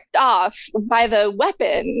ripped off by the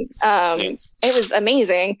weapon. It was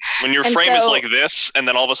amazing. When your frame is like this, and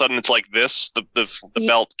then all of a sudden it's like this, the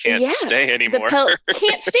belt can't stay anymore. The belt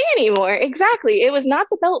can't stay anymore. Exactly. It was not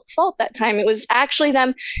the belt's fault that time. It was actually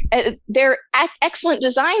them. Their excellent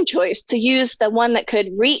design choice to use the one that could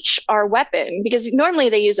reach our weapon, because normally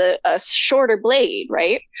they use a shorter blade,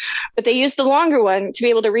 right? But they used the longer one to be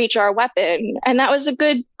able to reach our weapon, and that was a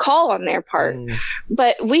good call on their part.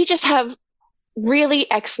 But we just have really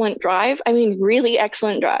excellent drive. I mean, really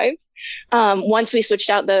excellent drive. Once we switched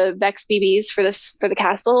out the Vex BBs for the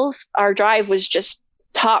castles, our drive was just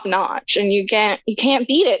top notch, and you can't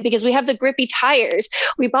beat it because we have the grippy tires.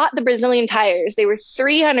 We bought the Brazilian tires. They were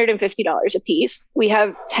 $350 a piece. We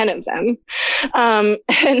have 10 of them, and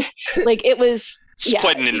like it was. It's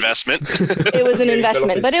quite an investment. It was an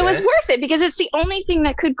investment, but it was worth it because it's the only thing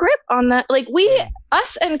that could grip on the, like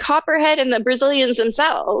us and Copperhead and the Brazilians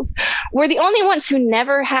themselves were the only ones who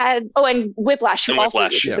never had, and Whiplash, who also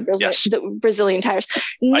uses the Brazilian tires,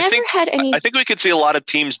 had any. I think we could see a lot of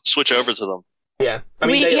teams switch over to them. Yeah. I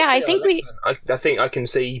mean, I think I can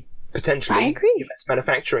see potentially I agree. US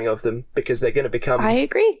manufacturing of them because they're going to become. I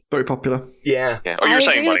agree. Very popular. Yeah. Oh, you're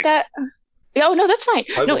saying, buddy. Oh no, that's fine.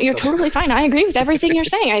 No, you're totally fine. I agree with everything you're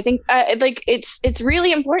saying. I think it's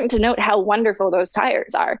really important to note how wonderful those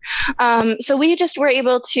tires are. So we just were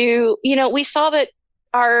able to, we saw that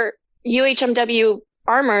our UHMW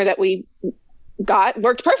armor that we got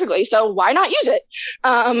worked perfectly. So why not use it?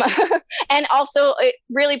 And also it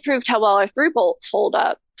really proved how well our through bolts hold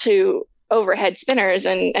up to overhead spinners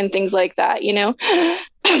and things like that.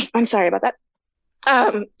 I'm sorry about that.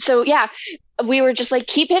 So yeah. We were just like,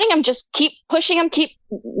 keep hitting them, just keep pushing them, keep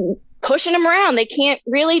pushing them around. They can't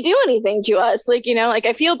really do anything to us. Like,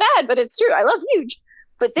 I feel bad, but it's true. I love Huge,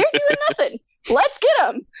 but they're doing nothing. Let's get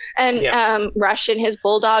them. And Rush and his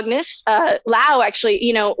bulldogness, Lau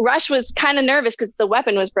actually, Rush was kind of nervous because the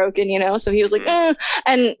weapon was broken, so he was like,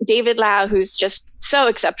 And David Lau, who's just so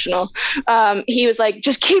exceptional, he was like,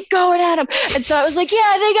 just keep going at him. And so I was like,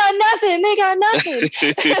 yeah, they got nothing.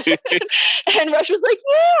 And Rush was like,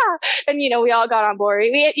 yeah. And, we all got on board.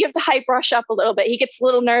 You have to hype Rush up a little bit. He gets a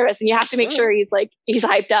little nervous and you have to make sure he's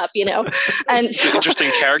hyped up, And so,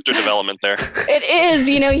 interesting character development there. It is,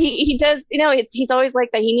 he does, he's always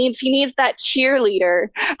like that. He needs that cheerleader.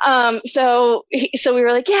 So we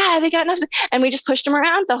were like, yeah, they got nothing, and we just pushed him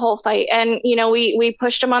around the whole fight. And we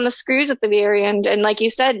pushed him on the screws at the very end. And like you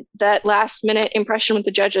said, that last minute impression with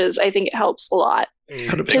the judges, I think it helps a lot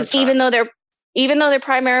because even though their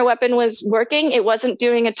primary weapon was working, it wasn't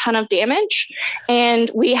doing a ton of damage,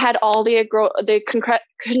 and we had all the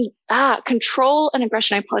control and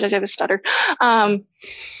aggression. I apologize, I have a stutter.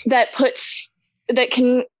 That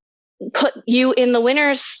can put you in the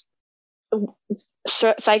winner's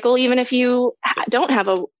cycle, even if you don't have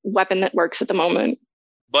a weapon that works at the moment.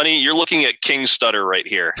 Bunny, you're looking at King Stutter right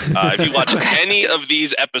here. If you watch any of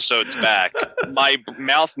these episodes back, my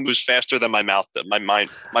mouth moves faster than my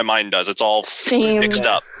mind does. It's all mixed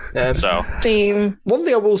up. So Same. One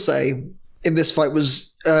thing I will say in this fight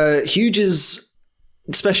was Huge's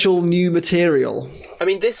special new material. I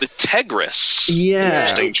mean, the Tegris. Yeah.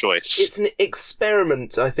 Interesting choice. It's an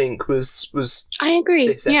experiment, I think, was I agree.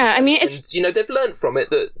 this episode. Yeah, I mean, it's... And, they've learned from it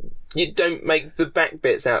that you don't make the back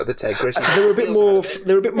bits out of the Tegris. They were a bit more.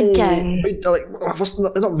 They were a bit more Again. like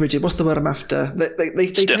they're not rigid. What's the word I'm after? They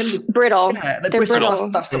tend Brittle. yeah, They're brittle.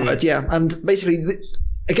 brittle. That's the word. Yeah, and basically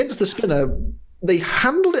against the spinner, they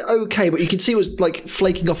handled it okay, but you could see it was like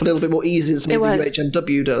flaking off a little bit more easy than maybe the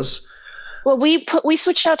UHMW does. Well, we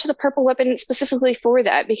switched out to the purple weapon specifically for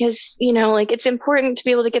that because, like it's important to be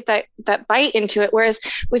able to get that bite into it. Whereas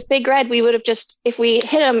with Big Red, we would have just, if we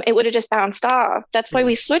hit him, it would have just bounced off. That's why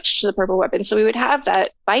we switched to the purple weapon. So we would have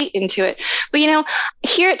that bite into it. But,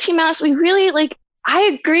 here at Team Malice, we really I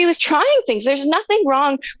agree with trying things. There's nothing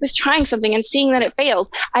wrong with trying something and seeing that it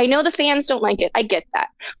fails. I know the fans don't like it. I get that.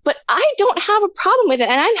 But I don't have a problem with it.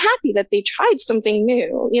 And I'm happy that they tried something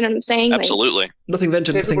new. You know what I'm saying? Absolutely. Nothing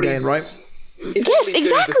ventured, nothing gained, right? Yes,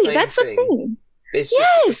 exactly. That's the thing. It's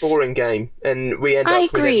just a boring game. And we end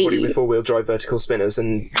up with everybody with four-wheel drive vertical spinners.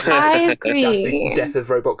 And I agree. That's the death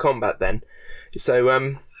of robot combat then.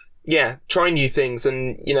 So, try new things.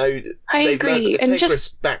 And, I they've agree. learned that And the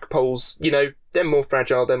Tegris back poles, they're more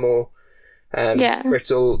fragile, they're more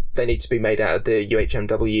brittle. They need to be made out of the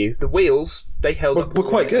UHMW. The wheels, they held up. Were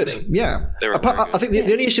quite good. Yeah. I think the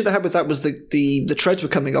only issue they had with that was the treads were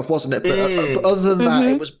coming off, wasn't it? But other than that,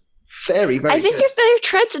 it was very, very good. I think if their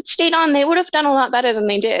treads had stayed on, they would have done a lot better than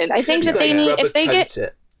they did. I think that they need, if they get...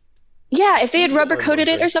 if they had rubber coated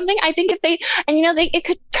it or something, I think if they, and it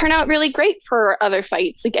could turn out really great for other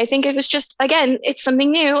fights. Like, I think it was just, again, it's something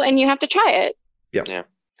new and you have to try it. Yeah.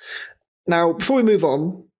 Now, before we move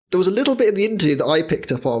on, there was a little bit in the interview that I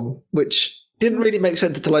picked up on, which didn't really make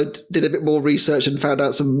sense until I did a bit more research and found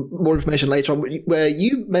out some more information later on, where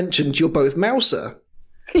you mentioned you're both Mouser.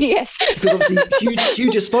 Yes. Because obviously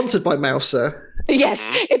Huge is sponsored by Mouser. Yes.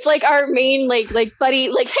 It's like our main like buddy,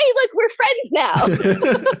 like, hey, look, we're friends now.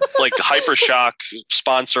 Like Hypershock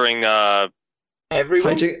sponsoring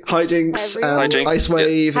everyone. Hijinks and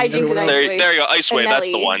Icewave. Hijinks and Icewave. There you go, Icewave, that's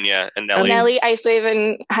the one, yeah. And Nelly. Icewave,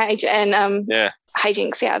 and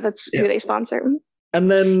Hijinks, that's who they sponsor. And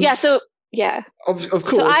then of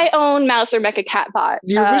course. So I own Mouser Mecha Catbot.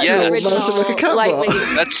 The original Mouser Mecha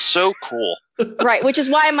Catbot. That's so cool. Right, which is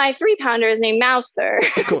why my 3-pounder is named Mouser.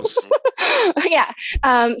 Of course.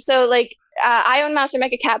 So I own Mouser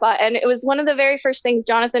Mecha Catbot, and it was one of the very first things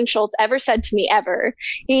Jonathan Schultz ever said to me ever.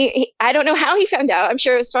 He I don't know how he found out. I'm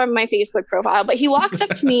sure it was from my Facebook profile, but he walks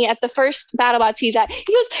up to me at the first BattleBots he's at.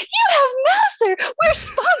 He goes, "You have Mouser. We're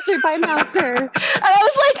sponsored by Mouser." And I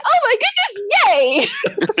was like, "Oh my goodness, yay!"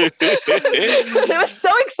 It was so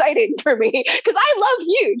exciting for me because I love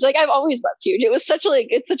Huge. Like, I've always loved Huge. It was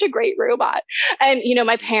it's such a great robot. And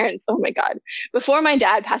my parents, oh my god, before my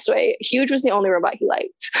dad passed away, Huge was the only robot he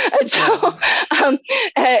liked.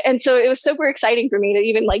 And so it was super exciting for me to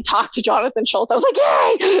even talk to Jonathan Schultz. I was like,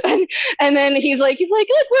 yay! And then he's like, look,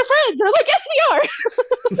 we're friends. And I'm like, yes, we are.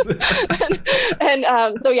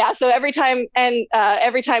 So every time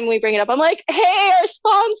we bring it up, I'm like, hey, our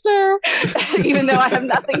sponsor. Even though I have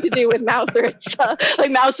nothing to do with Mouser, it's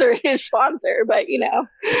Mouser is sponsor, but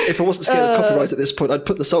If I wasn't scared of copyright at this point, I'd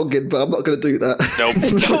put the song in, but I'm not going to do that. Nope.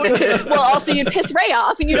 Well, also you'd piss Ray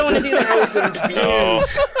off, and you don't want to do that.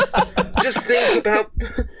 Just think about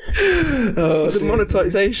the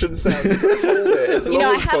monetization sound.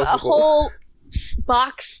 I have a whole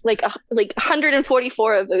box, like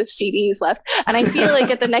 144 of those CDs left, and I feel like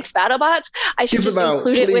at the next BattleBots, I should just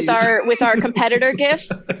include it with our competitor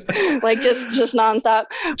gifts, just nonstop.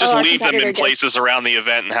 Just leave them in places around the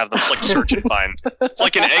event and have them search and find. It's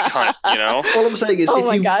like an egg hunt, All I'm saying is,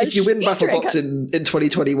 if you win BattleBots in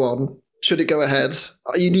 2021. Should it go ahead?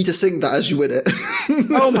 You need to sing that as you win it.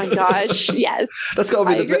 Oh my gosh! Yes, that's got to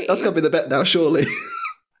be the bet. That's got to be the bet now, surely.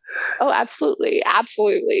 Oh, absolutely,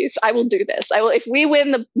 absolutely. So I will do this. I will. If we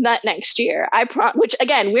win the nut next year, which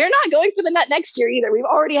again, we're not going for the nut next year either. We've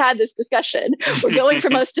already had this discussion. We're going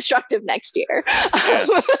for most destructive next year. We'll see how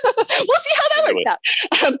that works out.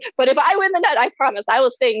 But if I win the nut, I promise I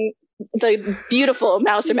will sing the beautiful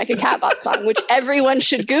Mouser Mecha Catbot song, which everyone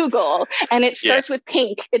should Google, and it starts with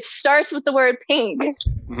pink. It starts with the word pink.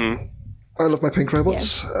 Mm-hmm. I love my pink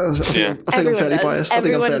robots. I think I'm fairly biased.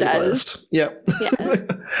 Yeah.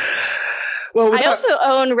 Well, I also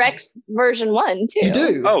own Rex version 1 too. You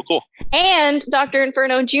do? Oh, cool. And Dr.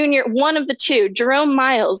 Inferno Jr., one of the two. Jerome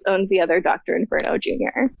Miles owns the other Dr. Inferno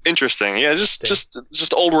Jr. Interesting. Yeah,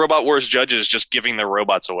 just old Robot Wars judges just giving their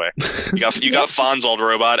robots away. You got Fawn's old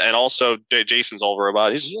robot and also Jason's old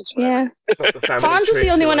robot. Fawn's is the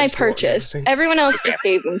only one I purchased. Everyone else just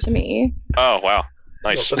gave them to me. Oh, wow.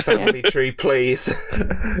 Nice. Not the family tree, please.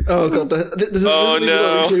 Oh god, there's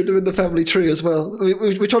no. include them in the family tree as well.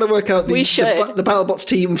 We're trying to work out the BattleBots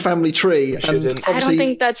team family tree. Shouldn't. I don't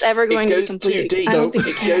think that's ever going to be complete. Too deep. I don't think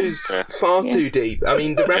it It can. goes far too deep. I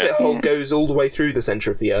mean, the rabbit hole goes all the way through the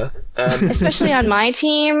centre of the earth. Especially on my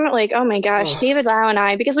team, like, oh my gosh, David Lau and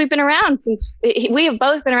I, because we have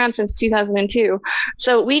both been around since 2002.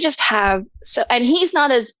 So we just have, and he's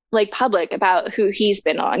not as like public about who he's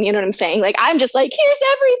been on, you know what I'm saying? Like, I'm just like, here's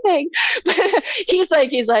everything. But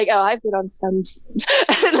he's like, oh, I've been on some teams.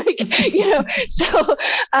 Like, you know, so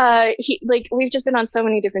we've just been on so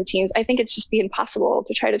many different teams. I think it's just be impossible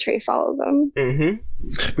to try to trace all of them.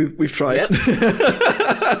 Mm-hmm. We've tried. Yep.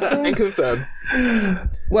 And confirm.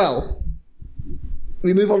 Well,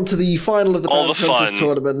 we move on to the final of the All the Bounty Hunters fun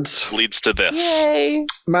tournament. leads to this. Yay.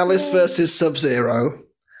 Malice versus Sub-Zero.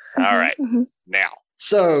 All right. Mhm. Now.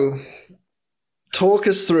 So, talk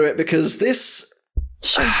us through it, because this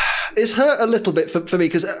is hurt a little bit for me,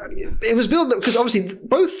 because it was built up, because obviously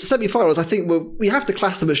both semi-finals, I think, we have to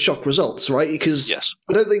class them as shock results, right? Because Yes.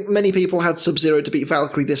 I don't think many people had Sub-Zero to beat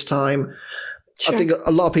Valkyrie this time. Sure. I think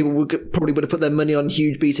a lot of people probably would have put their money on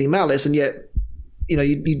Huge beating Malice, and yet, you know,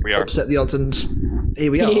 you upset the odds, and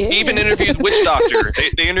here we are. Yeah. Even interviewed Witch Doctor.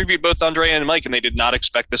 They interviewed both Andrea and Mike, and they did not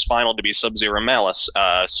expect this final to be Sub-Zero Malice.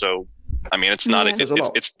 So, I mean, it's not. Yeah.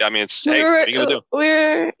 It's. Hey, what are you gonna do?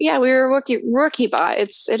 We're rookie bot.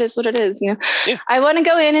 It is what it is. You know. Yeah. I want to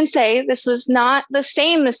go in and say this was not the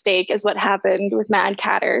same mistake as what happened with Mad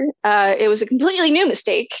Catter. It was a completely new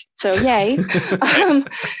mistake. So yay.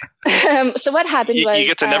 So what happened was You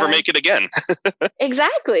get to never make it again.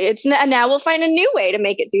 Exactly. Now we'll find a new way to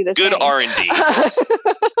make it do this. Good R&D.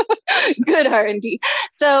 Good R&D.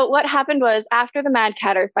 So what happened was, after the Mad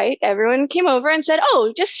Catter fight, everyone came over and said,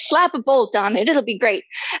 oh, just slap a bolt on it. It'll be great.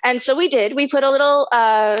 And so we did. We put a little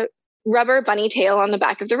rubber bunny tail on the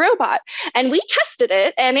back of the robot, and we tested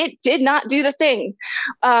it, and it did not do the thing.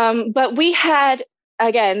 But we had,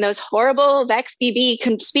 again, those horrible Vex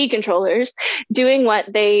BB speed controllers doing what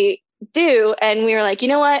they do. And we were like, you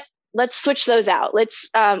know what? Let's switch those out.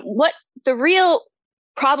 What the real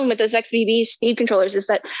problem with those XBB speed controllers is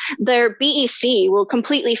that their BEC will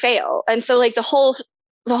completely fail. And so like the whole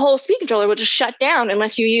speed controller will just shut down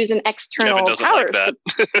unless you use an external power. Like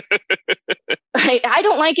that. I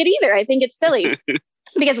don't like it either. I think it's silly.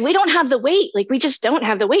 Because we don't have the weight, like we just don't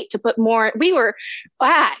have the weight to put more. We were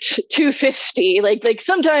at 250. Like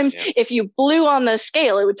sometimes if you blew on the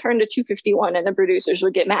scale, it would turn to 251, and the producers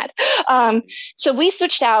would get mad. So we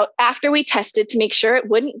switched out after we tested to make sure it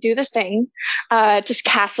wouldn't do the thing to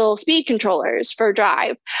Castle speed controllers for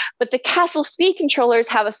drive. But the Castle speed controllers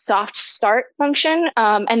have a soft start function,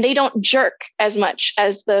 and they don't jerk as much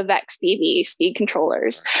as the Vex BB speed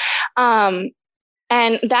controllers.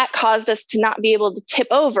 And that caused us to not be able to tip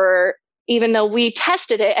over, even though we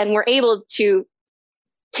tested it and were able to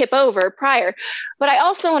tip over prior. But I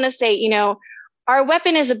also want to say, you know, our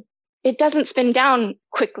weapon it doesn't spin down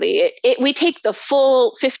quickly. We take the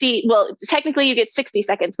full 50, well, technically you get 60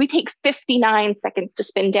 seconds. We take 59 seconds to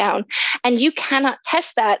spin down. And you cannot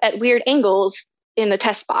test that at weird angles in the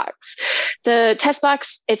test box. The test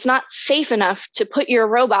box, it's not safe enough to put your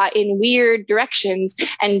robot in weird directions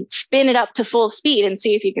and spin it up to full speed and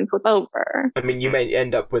see if you can flip over. I mean, you may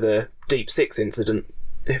end up with a Deep Six incident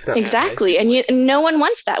if that's exactly. The case. And no one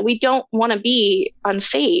wants that. We don't want to be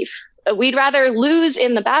unsafe. We'd rather lose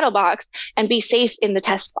in the battle box and be safe in the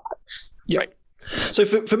test box. Yeah. Right. So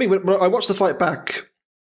for me, when I watched the fight back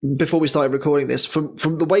before we started recording this, from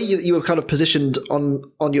the way you were kind of positioned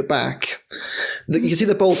on your back, you can see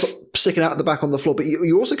the bolt sticking out at the back on the floor, but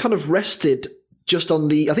you also kind of rested just on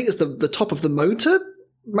I think it's the top of the motor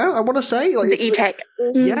mount, I want to say. Like the E-Tech.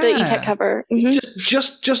 Yeah. The E-Tech cover. Mm-hmm.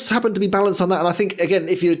 Just happened to be balanced on that. And I think, again,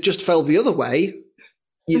 if you just fell the other way,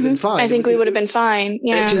 you'd been fine. I think we would have been fine.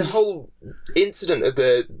 Yeah. The whole incident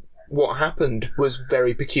of what happened was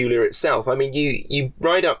very peculiar itself. I mean, you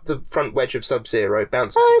ride up the front wedge of Sub-Zero,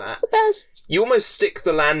 bounce off that. The best. You almost stick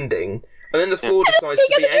the landing, and then the floor decides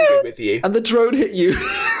to be angry with you. And the drone hit you.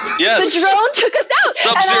 Yes. The drone took us out.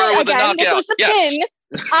 Sub-Zero with a knockout. This was the Yes. pin.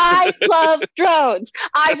 I love drones.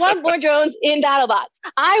 I want more drones in BattleBots.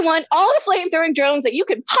 I want all the flamethrowing drones that you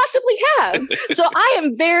could possibly have. So I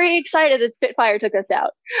am very excited that Spitfire took us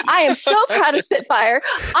out. I am so proud of Spitfire.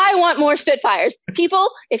 I want more Spitfires.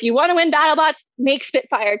 People, if you want to win BattleBots, make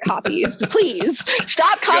Spitfire copies. Please.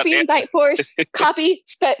 Stop copying Bite Force. Copy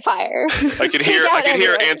Spitfire. I could hear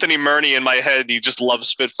Anthony Murney in my head. He just loves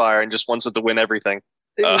Spitfire and just wants it to win everything.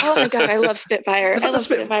 Oh my god, I love Spitfire. I love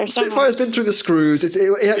Spitfire so much. Spitfire's been through the screws. It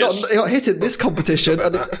got hit in this competition,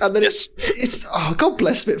 and then Yes. it's God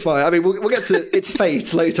bless Spitfire. I mean, we'll get to its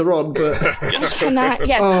fate later on, but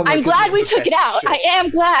Oh, I'm glad we took it out. I am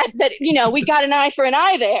glad that we got an eye for an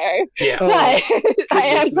eye there. Yeah. But I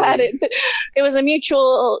am glad it was a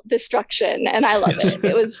mutual destruction, and I love it.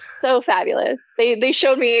 It was so fabulous. They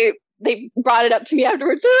showed me. They brought it up to me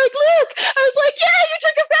afterwards. They're like, "Look!" I was like, "Yeah, you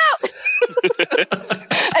took us out."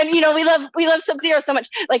 And we love Sub-Zero so much.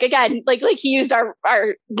 Like again, like he used our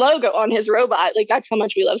logo on his robot. Like that's how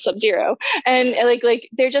much we love Sub-Zero. And like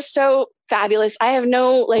they're just so fabulous. I have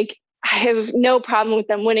no problem with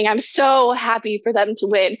them winning. I'm so happy for them to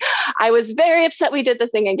win. I was very upset we did the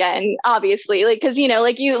thing again, obviously, because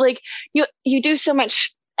you do so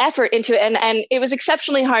much effort into it, and it was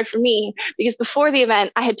exceptionally hard for me because before the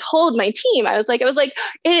event I had told my team I was like it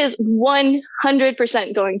is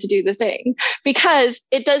 100% going to do the thing because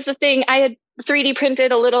it does the thing. I had 3D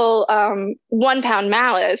printed a little 1 pound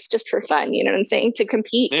Malice just for fun, you know what I'm saying, to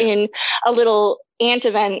compete in a little ant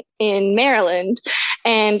event in Maryland,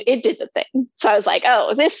 and it did the thing. So I was like,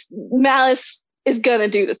 oh, this Malice is gonna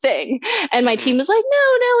do the thing. And my team was like,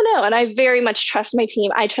 no. And I very much trust my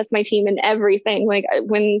team. I trust my team in everything. Like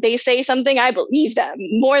when they say something, I believe them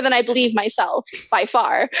more than I believe myself by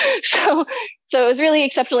far. So it was really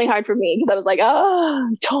exceptionally hard for me because I was like, oh,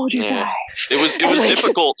 I told you guys. It was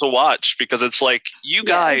difficult to watch because it's like you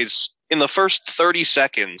guys in the first 30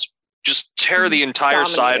 seconds just tear the entire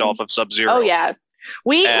side off of Sub-Zero. Oh yeah.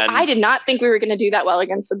 I did not think we were going to do that well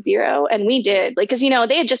against Sub-Zero, and we did. Like, because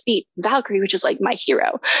they had just beat Valkyrie, which is like my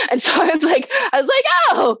hero, and so I was like,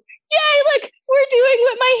 oh, yay! Look, we're doing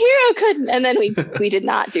what my hero couldn't, and then we did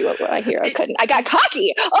not do what my hero couldn't. I got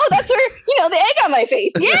cocky. Oh, that's where the egg on my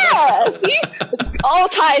face. Yeah, see, it all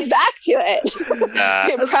ties back to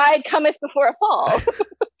it. Pride cometh before a fall.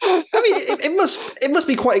 I mean, it must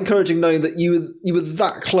be quite encouraging knowing that you were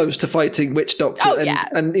that close to fighting Witch Doctor,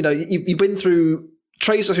 and you've been through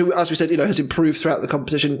Tracer, who, as we said, has improved throughout the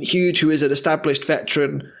competition. Huge, who is an established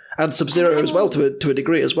veteran, and Sub-Zero as well to a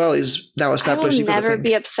degree as well is now established. I will never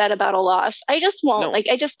be upset about a loss. I just won't. No. Like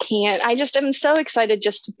I just can't. I just am so excited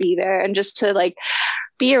just to be there and just to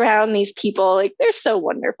be around these people. Like they're so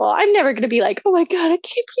wonderful. I'm never gonna be like, oh my god, I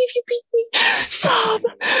can't believe you beat me. Sob.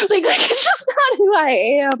 like it's just not who I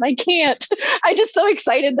am. I can't. I'm just so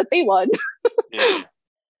excited that they won. Yeah.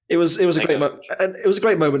 It was a great moment, and it was a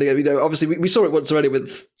great moment again. Obviously we saw it once already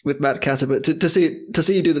with Mad Catter, but to see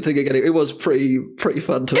you do the thing again, it was pretty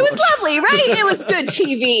fun to watch. It was lovely, right? It was good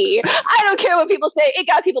TV. I don't care what people say. It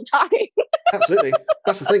got people talking. Absolutely,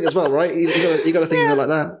 that's the thing as well, right? You got to think of it like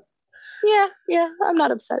that. Yeah. I'm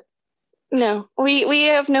not upset. No, we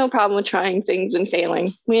have no problem with trying things and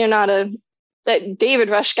failing. We are not that David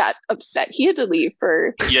Rush got upset. He had to leave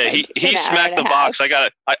for he smacked the box.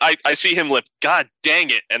 I see him lip. God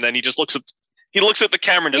dang it! And then he just looks at the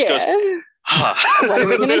camera and just goes, what are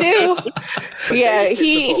we gonna do? Yeah,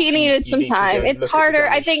 he needed some time. It's harder.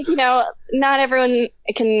 I think not everyone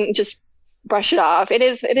can just brush it off. It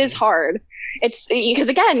is hard. It's because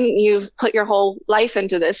again, you've put your whole life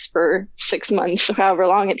into this for 6 months, however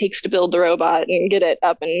long it takes to build the robot and get it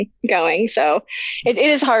up and going. So it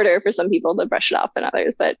is harder for some people to brush it off than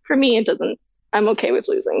others. But for me, it doesn't. I'm okay with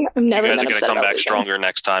losing. I'm never been upset. You guys are going to come back stronger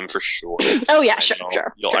next time for sure. Oh yeah,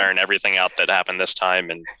 sure. You'll iron everything out that happened this time,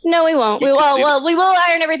 and no, we won't. We will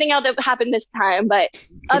iron everything out that happened this time, but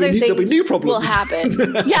other things will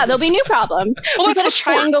happen. Yeah, there'll be new problems. Well, we put a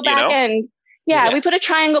triangle back end. Yeah, we put a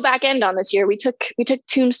triangle back end on this year. We took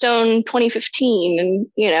Tombstone 2015 and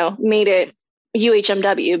made it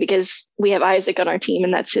UHMW because we have Isaac on our team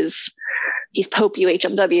and that's he's Pope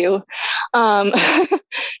UHMW.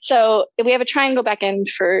 So we have a triangle back end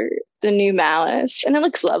for the new Malice and it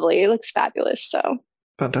looks lovely. It looks fabulous. So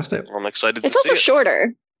fantastic. Well, I'm excited. It's also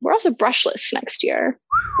shorter. We're also brushless next year.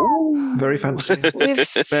 Ooh, very fancy.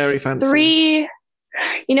 Very fancy. 3.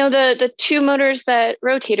 The 2 motors that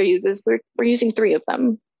Rotator uses, we're using 3 of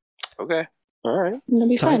them. Okay. All right. It'll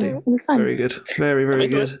be fun. It'll be fun. Very good. Very, very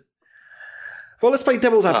good. Well, let's play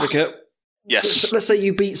devil's advocate. Yes. Let's say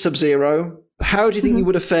you beat Sub-Zero. How do you think you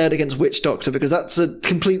would have fared against Witch Doctor? Because that's a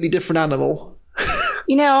completely different animal.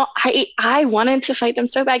 I wanted to fight them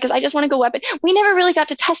so bad because I just want to go weapon. We never really got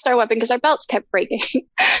to test our weapon because our belts kept breaking.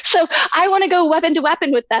 So I want to go weapon to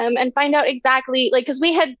weapon with them and find out exactly, because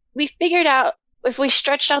we figured out if we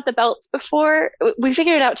stretched out the belts before, we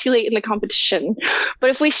figured it out too late in the competition. But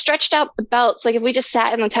if we stretched out the belts, like if we just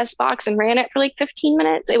sat in the test box and ran it for 15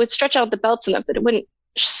 minutes, it would stretch out the belts enough that it wouldn't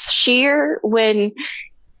shear when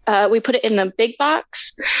we put it in the big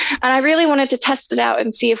box, and I really wanted to test it out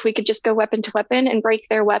and see if we could just go weapon to weapon and break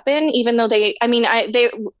their weapon, even though they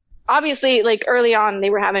obviously, like, early on they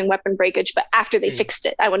were having weapon breakage, but after they fixed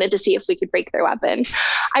it, I wanted to see if we could break their weapon.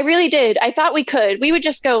 I really did. I thought we could. We would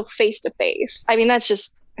just go face to face. I mean, that's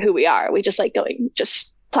just who we are. We just like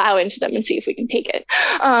just plow into them and see if we can take it.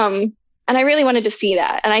 And I really wanted to see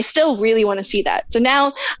that. And I still really want to see that. So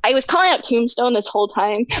now I was calling out Tombstone this whole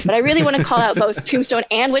time, but I really want to call out both Tombstone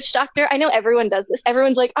and Witch Doctor. I know everyone does this.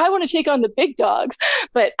 Everyone's like, I want to take on the big dogs,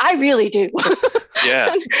 but I really do.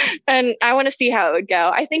 Yeah. And I want to see how it would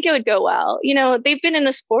go. I think it would go well. You know, they've been in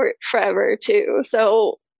the sport forever too.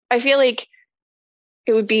 So I feel like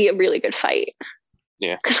it would be a really good fight.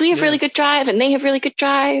 Yeah. Because we have really good drive and they have really good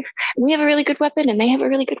drive. And we have a really good weapon and they have a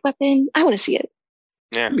really good weapon. I want to see it.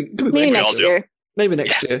 Yeah. Maybe next year. Maybe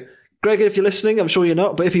next year. Greg, if you're listening, I'm sure you're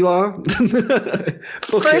not, but if you are,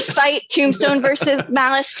 first fight, Tombstone versus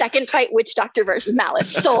Malice. Second fight, Witch Doctor versus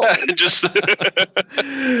Malice. Sold. just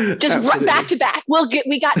run back to back.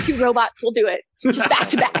 We got 2 robots. We'll do it. Just back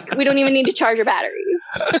to back. We don't even need to charge our batteries.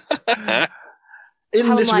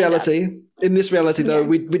 In this reality, though,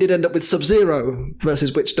 we did end up with Sub-Zero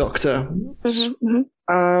versus Witch Doctor,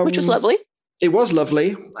 which was lovely. It was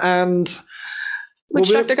lovely, and Witch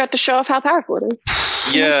Doctor got to show off how powerful it is.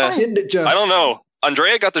 Yeah, didn't it just? I don't know.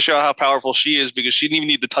 Andrea got to show how powerful she is because she didn't even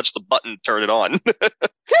need to touch the button to turn it on.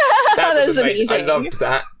 That was amazing. I loved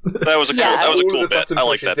that. That was a cool. That was a cool bit. I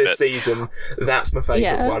like that this bit. Season, that's my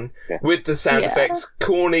favorite one. Yeah. With the sound effects,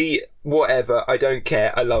 corny, whatever. I don't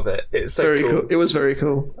care. I love it. It's so very cool. It was very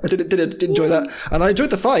cool. I did enjoy that, and I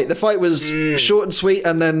enjoyed the fight. The fight was short and sweet,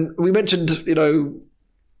 and then we mentioned,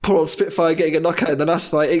 poor old Spitfire getting a knockout in the last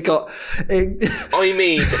fight. I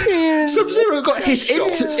mean, Sub-Zero got hit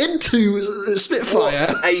into Spitfire.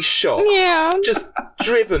 What a shot! Yeah, just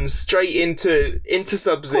driven straight into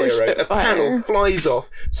Sub-Zero. A panel flies off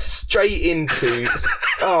straight into.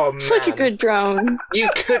 Oh man, such a good drone. You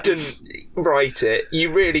couldn't write it.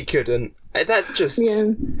 You really couldn't. That's just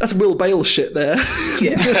that's Will Bale shit there.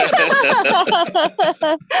 Yeah.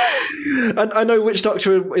 And I know Witch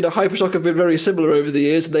Doctor and Hypershock have been very similar over the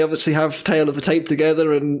years. They obviously have Tale of the Tape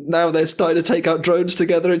together, and now they're starting to take out drones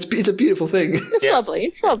together. It's a beautiful thing. It's lovely.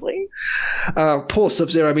 It's lovely. Poor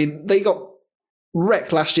Sub-Zero. I mean, they got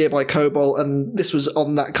wrecked last year by Cobalt, and this was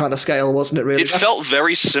on that kind of scale, wasn't it? Really, it felt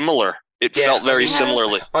very similar. It felt very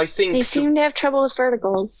similarly. I think they seem to have trouble with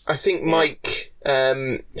verticals. I think Mike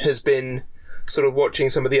has been sort of watching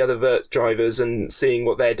some of the other vert drivers and seeing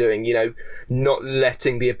what they're doing, not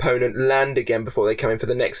letting the opponent land again before they come in for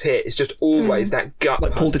the next hit. It's just always that gut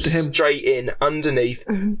punch, pulled it to him. Straight in, underneath,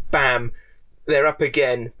 bam, they're up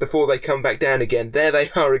again before they come back down again. There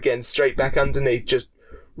they are again, straight back underneath, just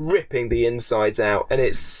ripping the insides out. And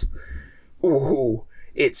it's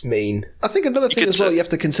mean. I think another thing as well you have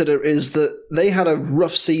to consider is that they had a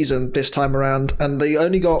rough season this time around, and they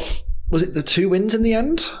only got, was it the 2 wins in the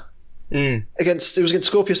end? It was against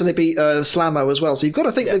Scorpius, and they beat Slammo as well. So you've got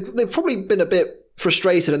to think they've probably been a bit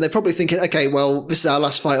frustrated, and they're probably thinking, okay, well, this is our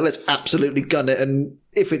last fight. Let's absolutely gun it, and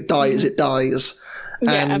if it dies, it dies.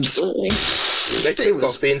 Yeah, and absolutely. They took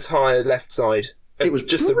off the entire left side. It was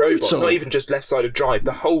just brutal. the robot, not even just left side of drive.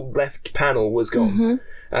 The whole left panel was gone. One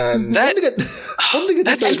thing I did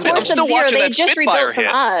notice I'm still watching they that just Spitfire rebuilt from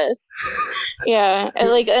hit. us. Yeah,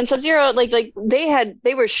 and Sub-Zero,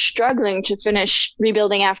 they were struggling to finish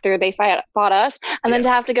rebuilding after they fought us, and then to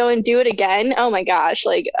have to go and do it again. Oh my gosh,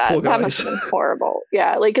 that must have been horrible.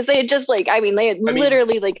 Yeah, because they had just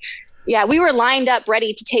literally we were lined up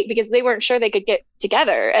ready to take, because they weren't sure they could get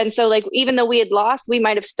together. And so even though we had lost, we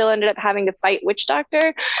might have still ended up having to fight Witch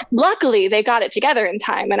Doctor. Luckily they got it together in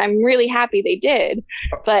time, and I'm really happy they did.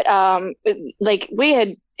 But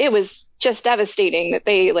it was just devastating that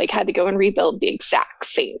they had to go and rebuild the exact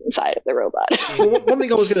same side of the robot. Well, one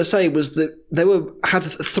thing I was going to say was that they had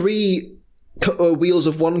 3 wheels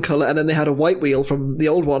of one color, and then they had a white wheel from the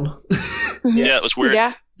old one. Yeah, it was weird.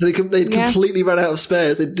 Yeah. They'd completely run out of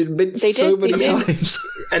spares. They did mince so many times.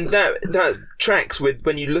 And that tracks with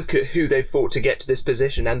when you look at who they've fought to get to this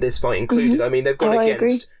position, and this fight included. I mean, they've gone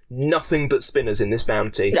against nothing but spinners in this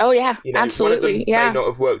bounty. Oh yeah, absolutely. One of them may not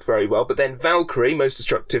have worked very well, but then Valkyrie, most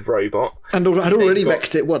destructive robot, and had already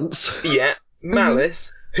wrecked it once. Yeah,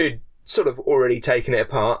 Malice, who'd sort of already taken it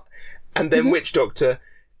apart, and then Witch Doctor,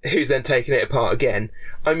 who's then taken it apart again.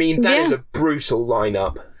 I mean, that is a brutal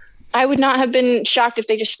lineup. I would not have been shocked if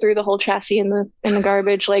they just threw the whole chassis in the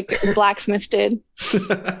garbage like the Blacksmith did.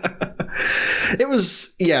 It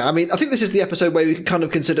was, yeah. I mean, I think this is the episode where we can kind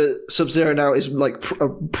of consider Sub-Zero now is like a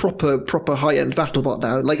proper high-end BattleBot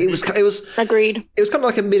now. Like it was Agreed. It was kind of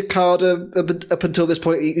like a mid-card up until this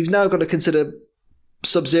point. You've now got to consider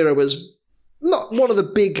Sub-Zero as not one of the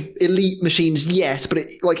big elite machines yet, but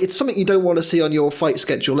it's something you don't want to see on your fight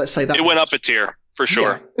schedule. Let's say that it went up a tier for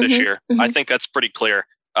sure this year. I think that's pretty clear.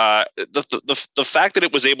 The fact that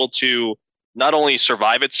it was able to not only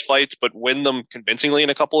survive its fights but win them convincingly in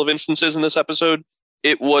a couple of instances in this episode,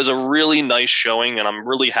 it was a really nice showing, and I'm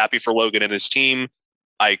really happy for Logan and his team.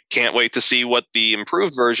 I can't wait to see what the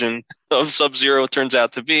improved version of Sub-Zero turns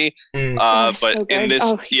out to be. But so in this,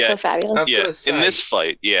 he's so fabulous. In this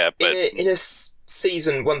fight, but in a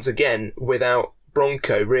season once again without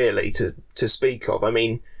Bronco really to speak of. I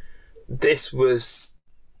mean, this was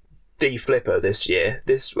the flipper this year.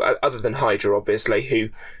 This, other than Hydra, obviously, who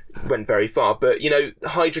went very far, but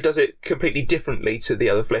Hydra does it completely differently to the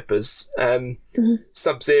other flippers.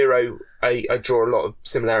 Sub-Zero, I draw a lot of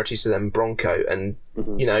similarities to them. Bronco, and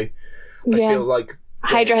I feel like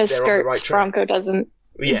Hydra has skirts. The right Bronco doesn't.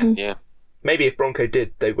 Yeah. Maybe if Bronco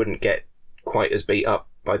did, they wouldn't get quite as beat up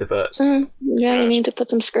by the verts. Yeah, they need to put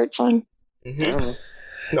some skirts on.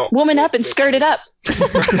 Not woman up and skirt it up.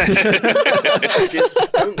 Just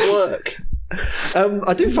don't work.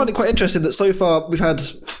 I do find it quite interesting that so far we've had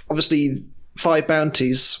obviously 5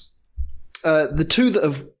 bounties. The 2 that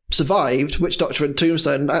have survived, Witch Doctor and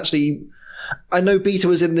Tombstone, actually, I know Beta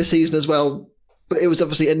was in this season as well, but it was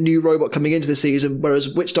obviously a new robot coming into the season,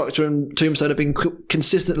 whereas Witch Doctor and Tombstone have been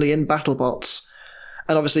consistently in BattleBots.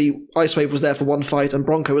 And obviously Ice Wave was there for 1 fight and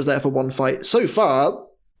Bronco was there for 1 fight. So far,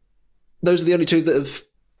 those are the only 2 that have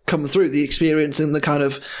come through. The experience and the kind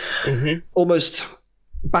of almost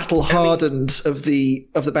battle hardened of the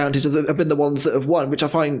bounties have been the ones that have won, which I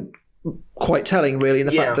find quite telling, really, in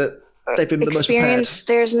the fact that they've been the most prepared.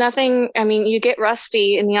 There's nothing. I mean, you get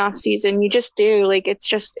rusty in the off season. You just do. Like, it's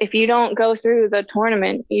just, if you don't go through the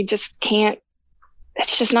tournament, you just can't.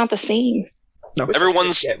 It's just not the same. No,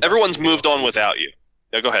 everyone's moved on without you.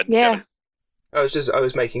 Yeah, go ahead. Yeah. Kevin. I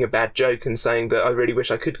was making a bad joke and saying that I really wish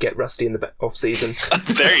I could get rusty in the off season.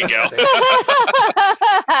 There you go.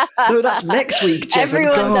 No, that's next week, Jeff.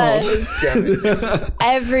 Everyone does.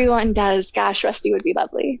 Everyone does. Gosh, rusty would be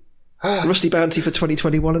lovely. Rusty bounty for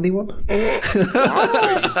 2021, anyone?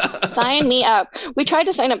 Sign me up. We tried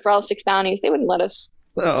to sign up for all 6 bounties. They wouldn't let us.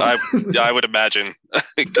 I would imagine,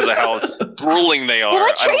 because of how grueling they are. Yeah,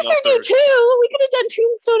 let Tracer do 2. We could have done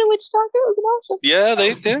Tombstone and Witch Doctor. It would have been awesome. Yeah,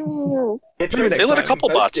 they let a couple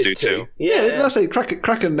bots do 2. Yeah, let's say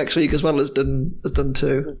Kraken next week as well has done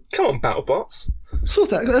 2. Come on, BattleBots.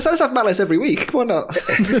 Sort out. Let's have Malice every week. Why not?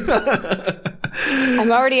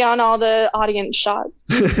 I'm already on all the audience shots.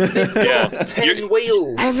 Yeah, 10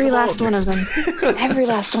 wheels. Every last one of them. Every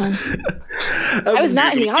last one. I was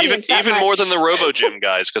not in the audience even more than the RoboGym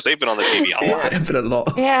guys, because they've been on the TV a lot. They've been a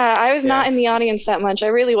lot. Yeah, I was not in the audience that much. I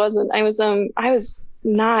really wasn't. I was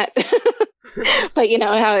not. But you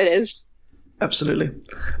know how it is. Absolutely.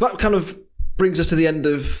 That kind of brings us to the end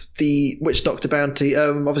of the Witch Doctor bounty.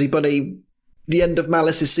 Obviously, Bunny, the end of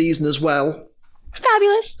Malice's season as well.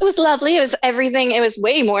 Fabulous. It was lovely. It was everything. It was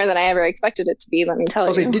way more than I ever expected it to be, let me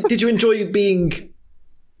tell you. Did you enjoy being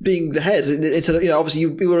the head? Obviously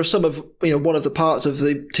you were some of one of the parts of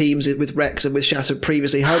the teams with Rex and with Shatter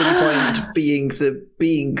previously. How did you find being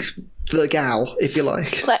the gal, if you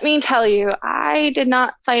like? Let me tell you, I did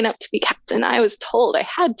not sign up to be captain. I was told I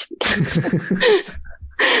had to be captain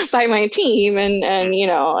by my team, and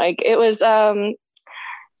it was.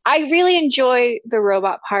 I really enjoy the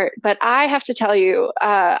robot part, but I have to tell you,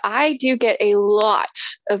 I do get a lot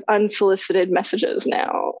of unsolicited messages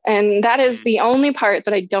now. And that is the only part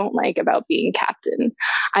that I don't like about being captain.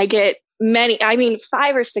 I get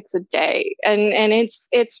 5 or 6 a day, and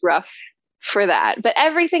it's rough for that. But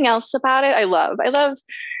everything else about it, I love. I love,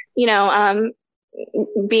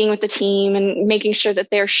 being with the team and making sure that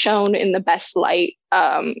they're shown in the best light,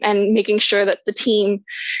 and making sure that the team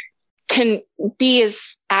can be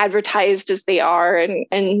as advertised as they are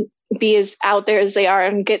and be as out there as they are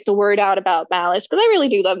and get the word out about Malice. But I really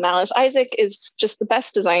do love Malice. Isaac is just the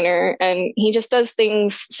best designer, and he just does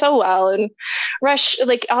things so well. And Rush,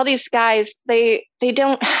 like all these guys, they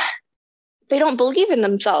don't believe in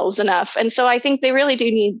themselves enough. And so I think they really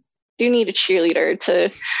do need a cheerleader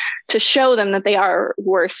to show them that they are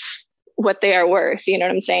worth what they are worth. You know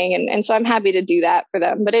what I'm saying? And so I'm happy to do that for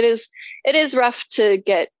them. But it is rough to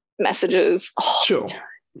get messages all the time.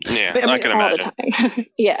 Yeah, I can imagine. All the time.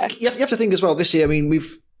 Yeah. You have to think as well, this year,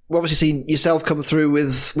 we've obviously seen yourself come through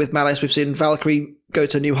with Malice. We've seen Valkyrie go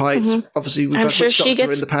to new heights. Obviously, we've I'm had sure Witch she Doctor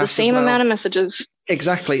gets in the past the same as well. amount of messages.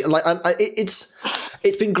 Exactly. Like, it's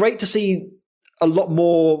been great to see a lot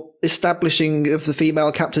more establishing of the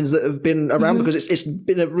female captains that have been around, because it's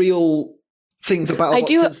been a real thing for BattleBots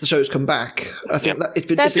since the show's come back. I think that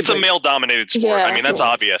it's a male-dominated sport. I mean, that's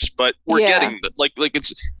obvious, but we're getting like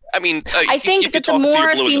it's. I mean, I think that the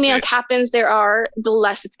more female captains there are, the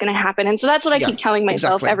less it's going to happen, and so that's what I keep telling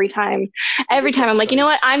myself every time. Every time I'm like, you know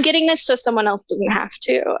what, I'm getting this, so someone else doesn't have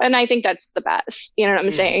to, and I think that's the best. You know what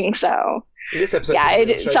I'm saying? So. This episode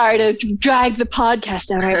sorry to drag the podcast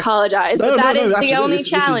down. I apologize, but that is the only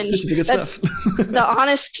challenge. This is the good stuff.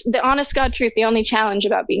 the honest God truth. The only challenge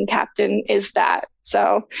about being captain is that.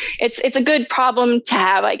 So it's a good problem to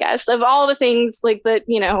have, I guess. Of all the things like that,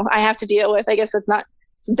 I have to deal with, I guess it's not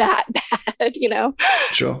that bad,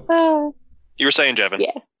 Sure. You were saying, Jevin?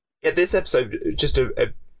 Yeah. This episode just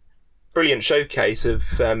a brilliant showcase of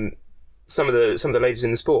some of the ladies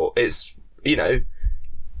in the sport. It's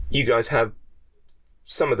you guys have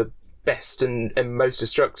some of the best and most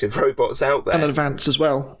destructive robots out there. And advanced as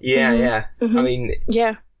well. Yeah, yeah. Mm-hmm. I mean...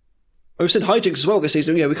 Yeah. We've seen hijinks as well this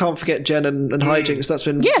season. We can't forget Jen and hijinks. That's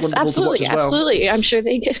been wonderful to watch as well. Absolutely. I'm sure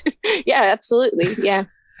they get... Yeah, absolutely. Yeah.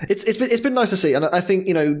 It's been nice to see. And I think,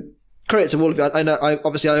 credit to all of you. I know, I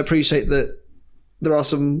appreciate that there are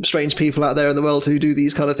some strange people out there in the world who do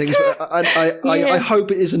these kind of things. But I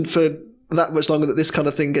hope it isn't for that much longer that this kind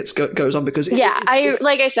of thing goes on, because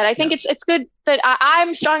like I said, I think it's good that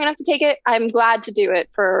I'm strong enough to take it. I'm glad to do it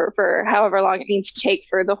for however long it needs to take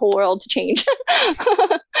for the whole world to change.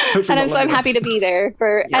 And so I'm happy to be there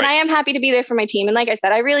and I am happy to be there for my team. And like I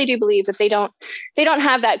said, I really do believe that they don't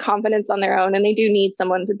have that confidence on their own, and they do need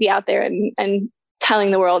someone to be out there and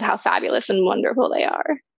telling the world how fabulous and wonderful they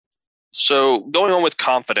are. So going on with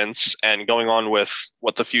confidence and going on with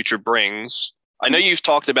what the future brings, I know you've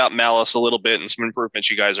talked about Malice a little bit and some improvements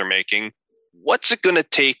you guys are making. What's it going to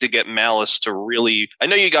take to get Malice to really... I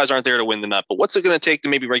know you guys aren't there to win the nut, but what's it going to take to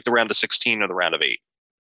maybe break the round of 16 or the round of 8?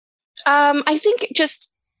 I think just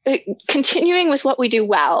continuing with what we do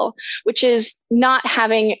well, which is not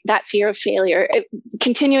having that fear of failure,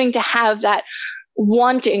 continuing to have that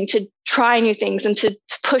wanting to try new things and to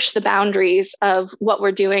push the boundaries of what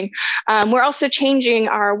we're doing. We're also changing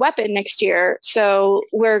our weapon next year. So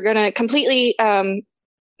we're going to completely,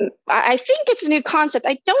 I think it's a new concept.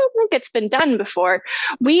 I don't think it's been done before.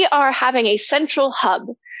 We are having a central hub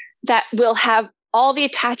that will have all the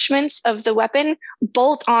attachments of the weapon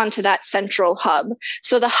bolt onto that central hub.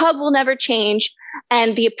 So the hub will never change,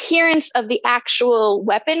 and the appearance of the actual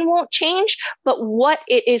weapon won't change, but what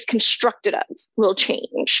it is constructed as will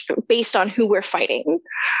change based on who we're fighting.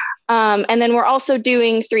 And then we're also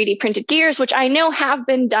doing 3D printed gears, which I know have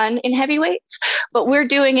been done in heavyweights, but we're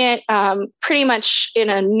doing it pretty much in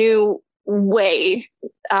a new way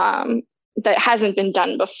that hasn't been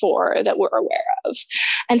done before that we're aware of.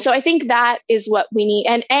 And so I think that is what we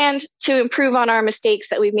need. And to improve on our mistakes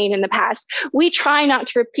that we've made in the past. We try not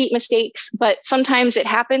to repeat mistakes, but sometimes it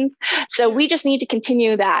happens. So we just need to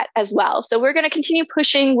continue that as well. So we're going to continue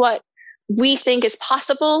pushing what we think is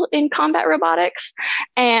possible in combat robotics,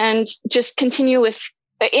 and just continue with,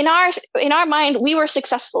 in our mind, we were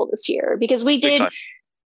successful this year because we did.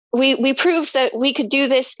 We proved that we could do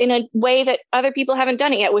this in a way that other people haven't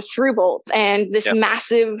done it yet, with through bolts and this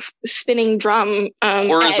massive spinning drum.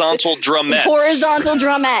 Horizontal drumette. Horizontal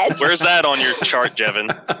drumette. Where's that on your chart, Jevin?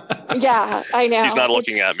 Yeah, I know. He's not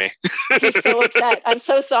looking at me. He's so upset. I'm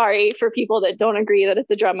so sorry for people that don't agree that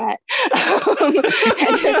it's a drumette.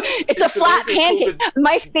 It's a flat pancake.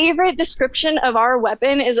 My favorite description of our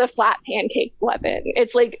weapon is a flat pancake weapon.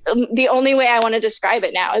 It's like the only way I want to describe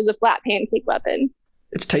it now is a flat pancake weapon.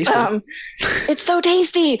 It's tasty. It's so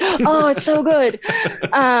tasty. Oh, it's so good.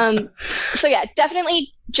 So yeah,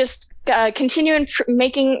 definitely just continue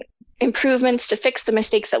making improvements to fix the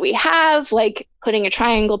mistakes that we have, like putting a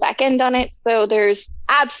triangle back end on it. So there's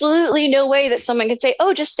absolutely no way that someone could say,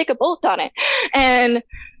 oh, just stick a bolt on it.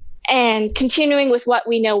 And continuing with what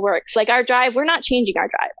we know works. Like our drive, we're not changing our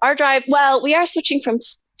drive. Our drive, well, we are switching from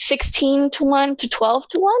 16:1 to 12:1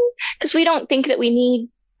 because we don't think that we need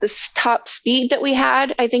this top speed that we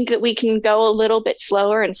had. I think that we can go a little bit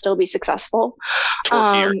slower and still be successful.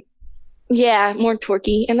 Yeah, more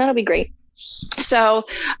torquey, and that'll be great. So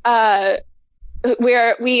we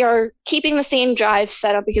are keeping the same drive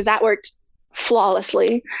setup because that worked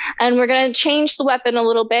flawlessly, and we're going to change the weapon a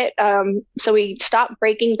little bit. So we stop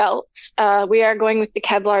breaking belts. We are going with the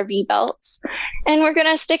Kevlar V belts, and we're going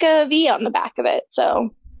to stick a V on the back of it. So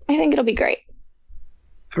I think it'll be great.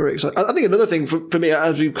 Very exciting. I think another thing for me,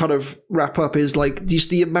 as we kind of wrap up, is like just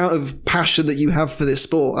the amount of passion that you have for this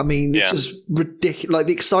sport. I mean, it's just ridiculous. Like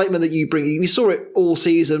the excitement that you bring. We saw it all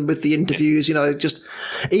season with the interviews. You know, just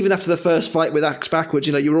even after the first fight with Axe Backwards,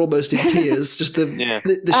 you know, you were almost in tears. Just the sheer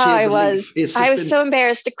I relief. I was so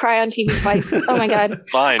embarrassed to cry on TV twice. Oh my god!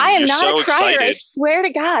 Fine. I am You're not so a crier. excited. I swear to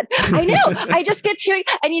God. I know. I just get teary,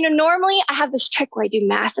 and you know, normally I have this trick where I do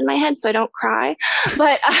math in my head so I don't cry,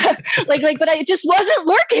 but but it just wasn't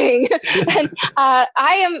working. And I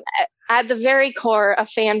am at the very core a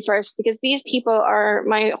fan first, because these people are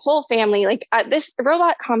my whole family. Like this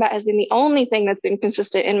robot combat has been the only thing that's been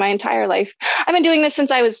consistent in my entire life. I've been doing this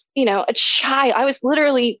since I was, you know, a child. I was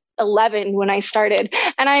literally 11 when I started,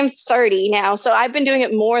 and I'm 30 now. So I've been doing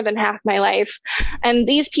it more than half my life. And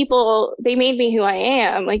these people, they made me who I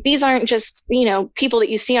am. Like these aren't just, you know, people that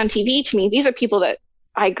you see on TV to me. These are people that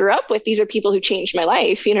I grew up with. These are people who changed my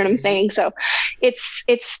life. You know what I'm saying? So it's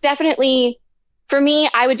definitely, for me,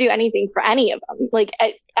 I would do anything for any of them. Like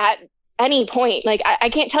at any point, like I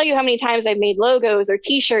can't tell you how many times I've made logos or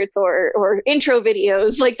t-shirts or intro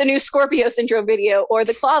videos, like the new Scorpios intro video or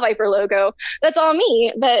the Claw Viper logo. That's all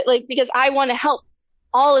me. But like, because I want to help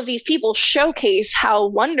all of these people showcase how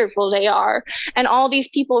wonderful they are, and all these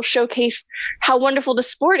people showcase how wonderful the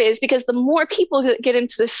sport is, because the more people that get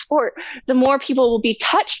into this sport, the more people will be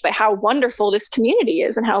touched by how wonderful this community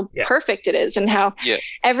is and how perfect it is, and how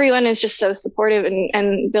everyone is just so supportive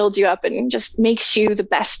and builds you up and just makes you the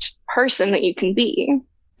best person that you can be.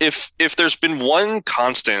 If there's been one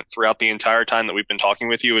constant throughout the entire time that we've been talking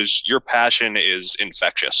with you, is your passion is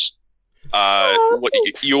infectious.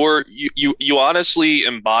 You honestly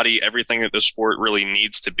embody everything that the sport really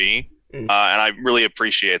needs to be, and I really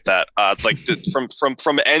appreciate that.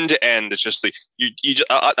 From end to end, it's just I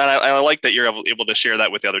like that you're able to share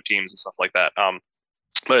that with the other teams and stuff like that.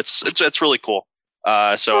 But it's really cool.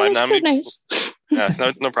 Nice. No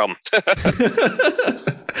problem.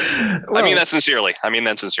 Well, I mean that sincerely. I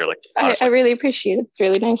really appreciate it. It's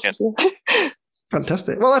really nice of you.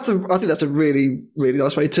 Fantastic. Well, I think that's a really, really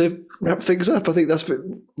nice way to wrap things up. I think that's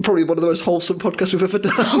probably one of the most wholesome podcasts we've ever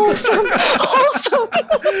done. Wholesome.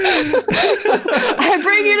 I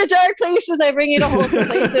bring you to dark places. I bring you to wholesome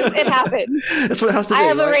places. It happens. That's what it has to be. I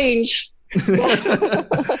have a range.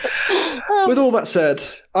 With all that said,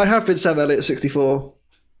 I have been Sam Elliott 64.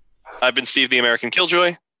 I've been Steve the American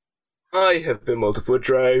Killjoy. I have been Walter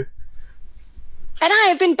Woodrow. And I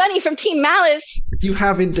have been Bunny from Team Malice. You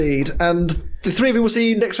have indeed. And the three of you will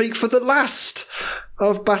see you next week for the last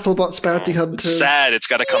of BattleBots Bounty Hunters. Sad, it's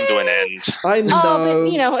got to come to an end. I know. Oh,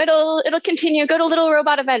 but, you know, it'll continue. Go to Little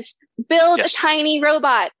Robot events. Build a tiny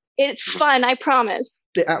robot. It's fun, I promise.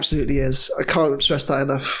 It absolutely is. I can't stress that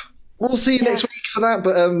enough. We'll see you next week for that.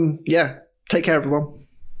 But take care, everyone.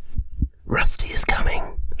 Rusty is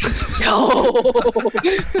coming. No.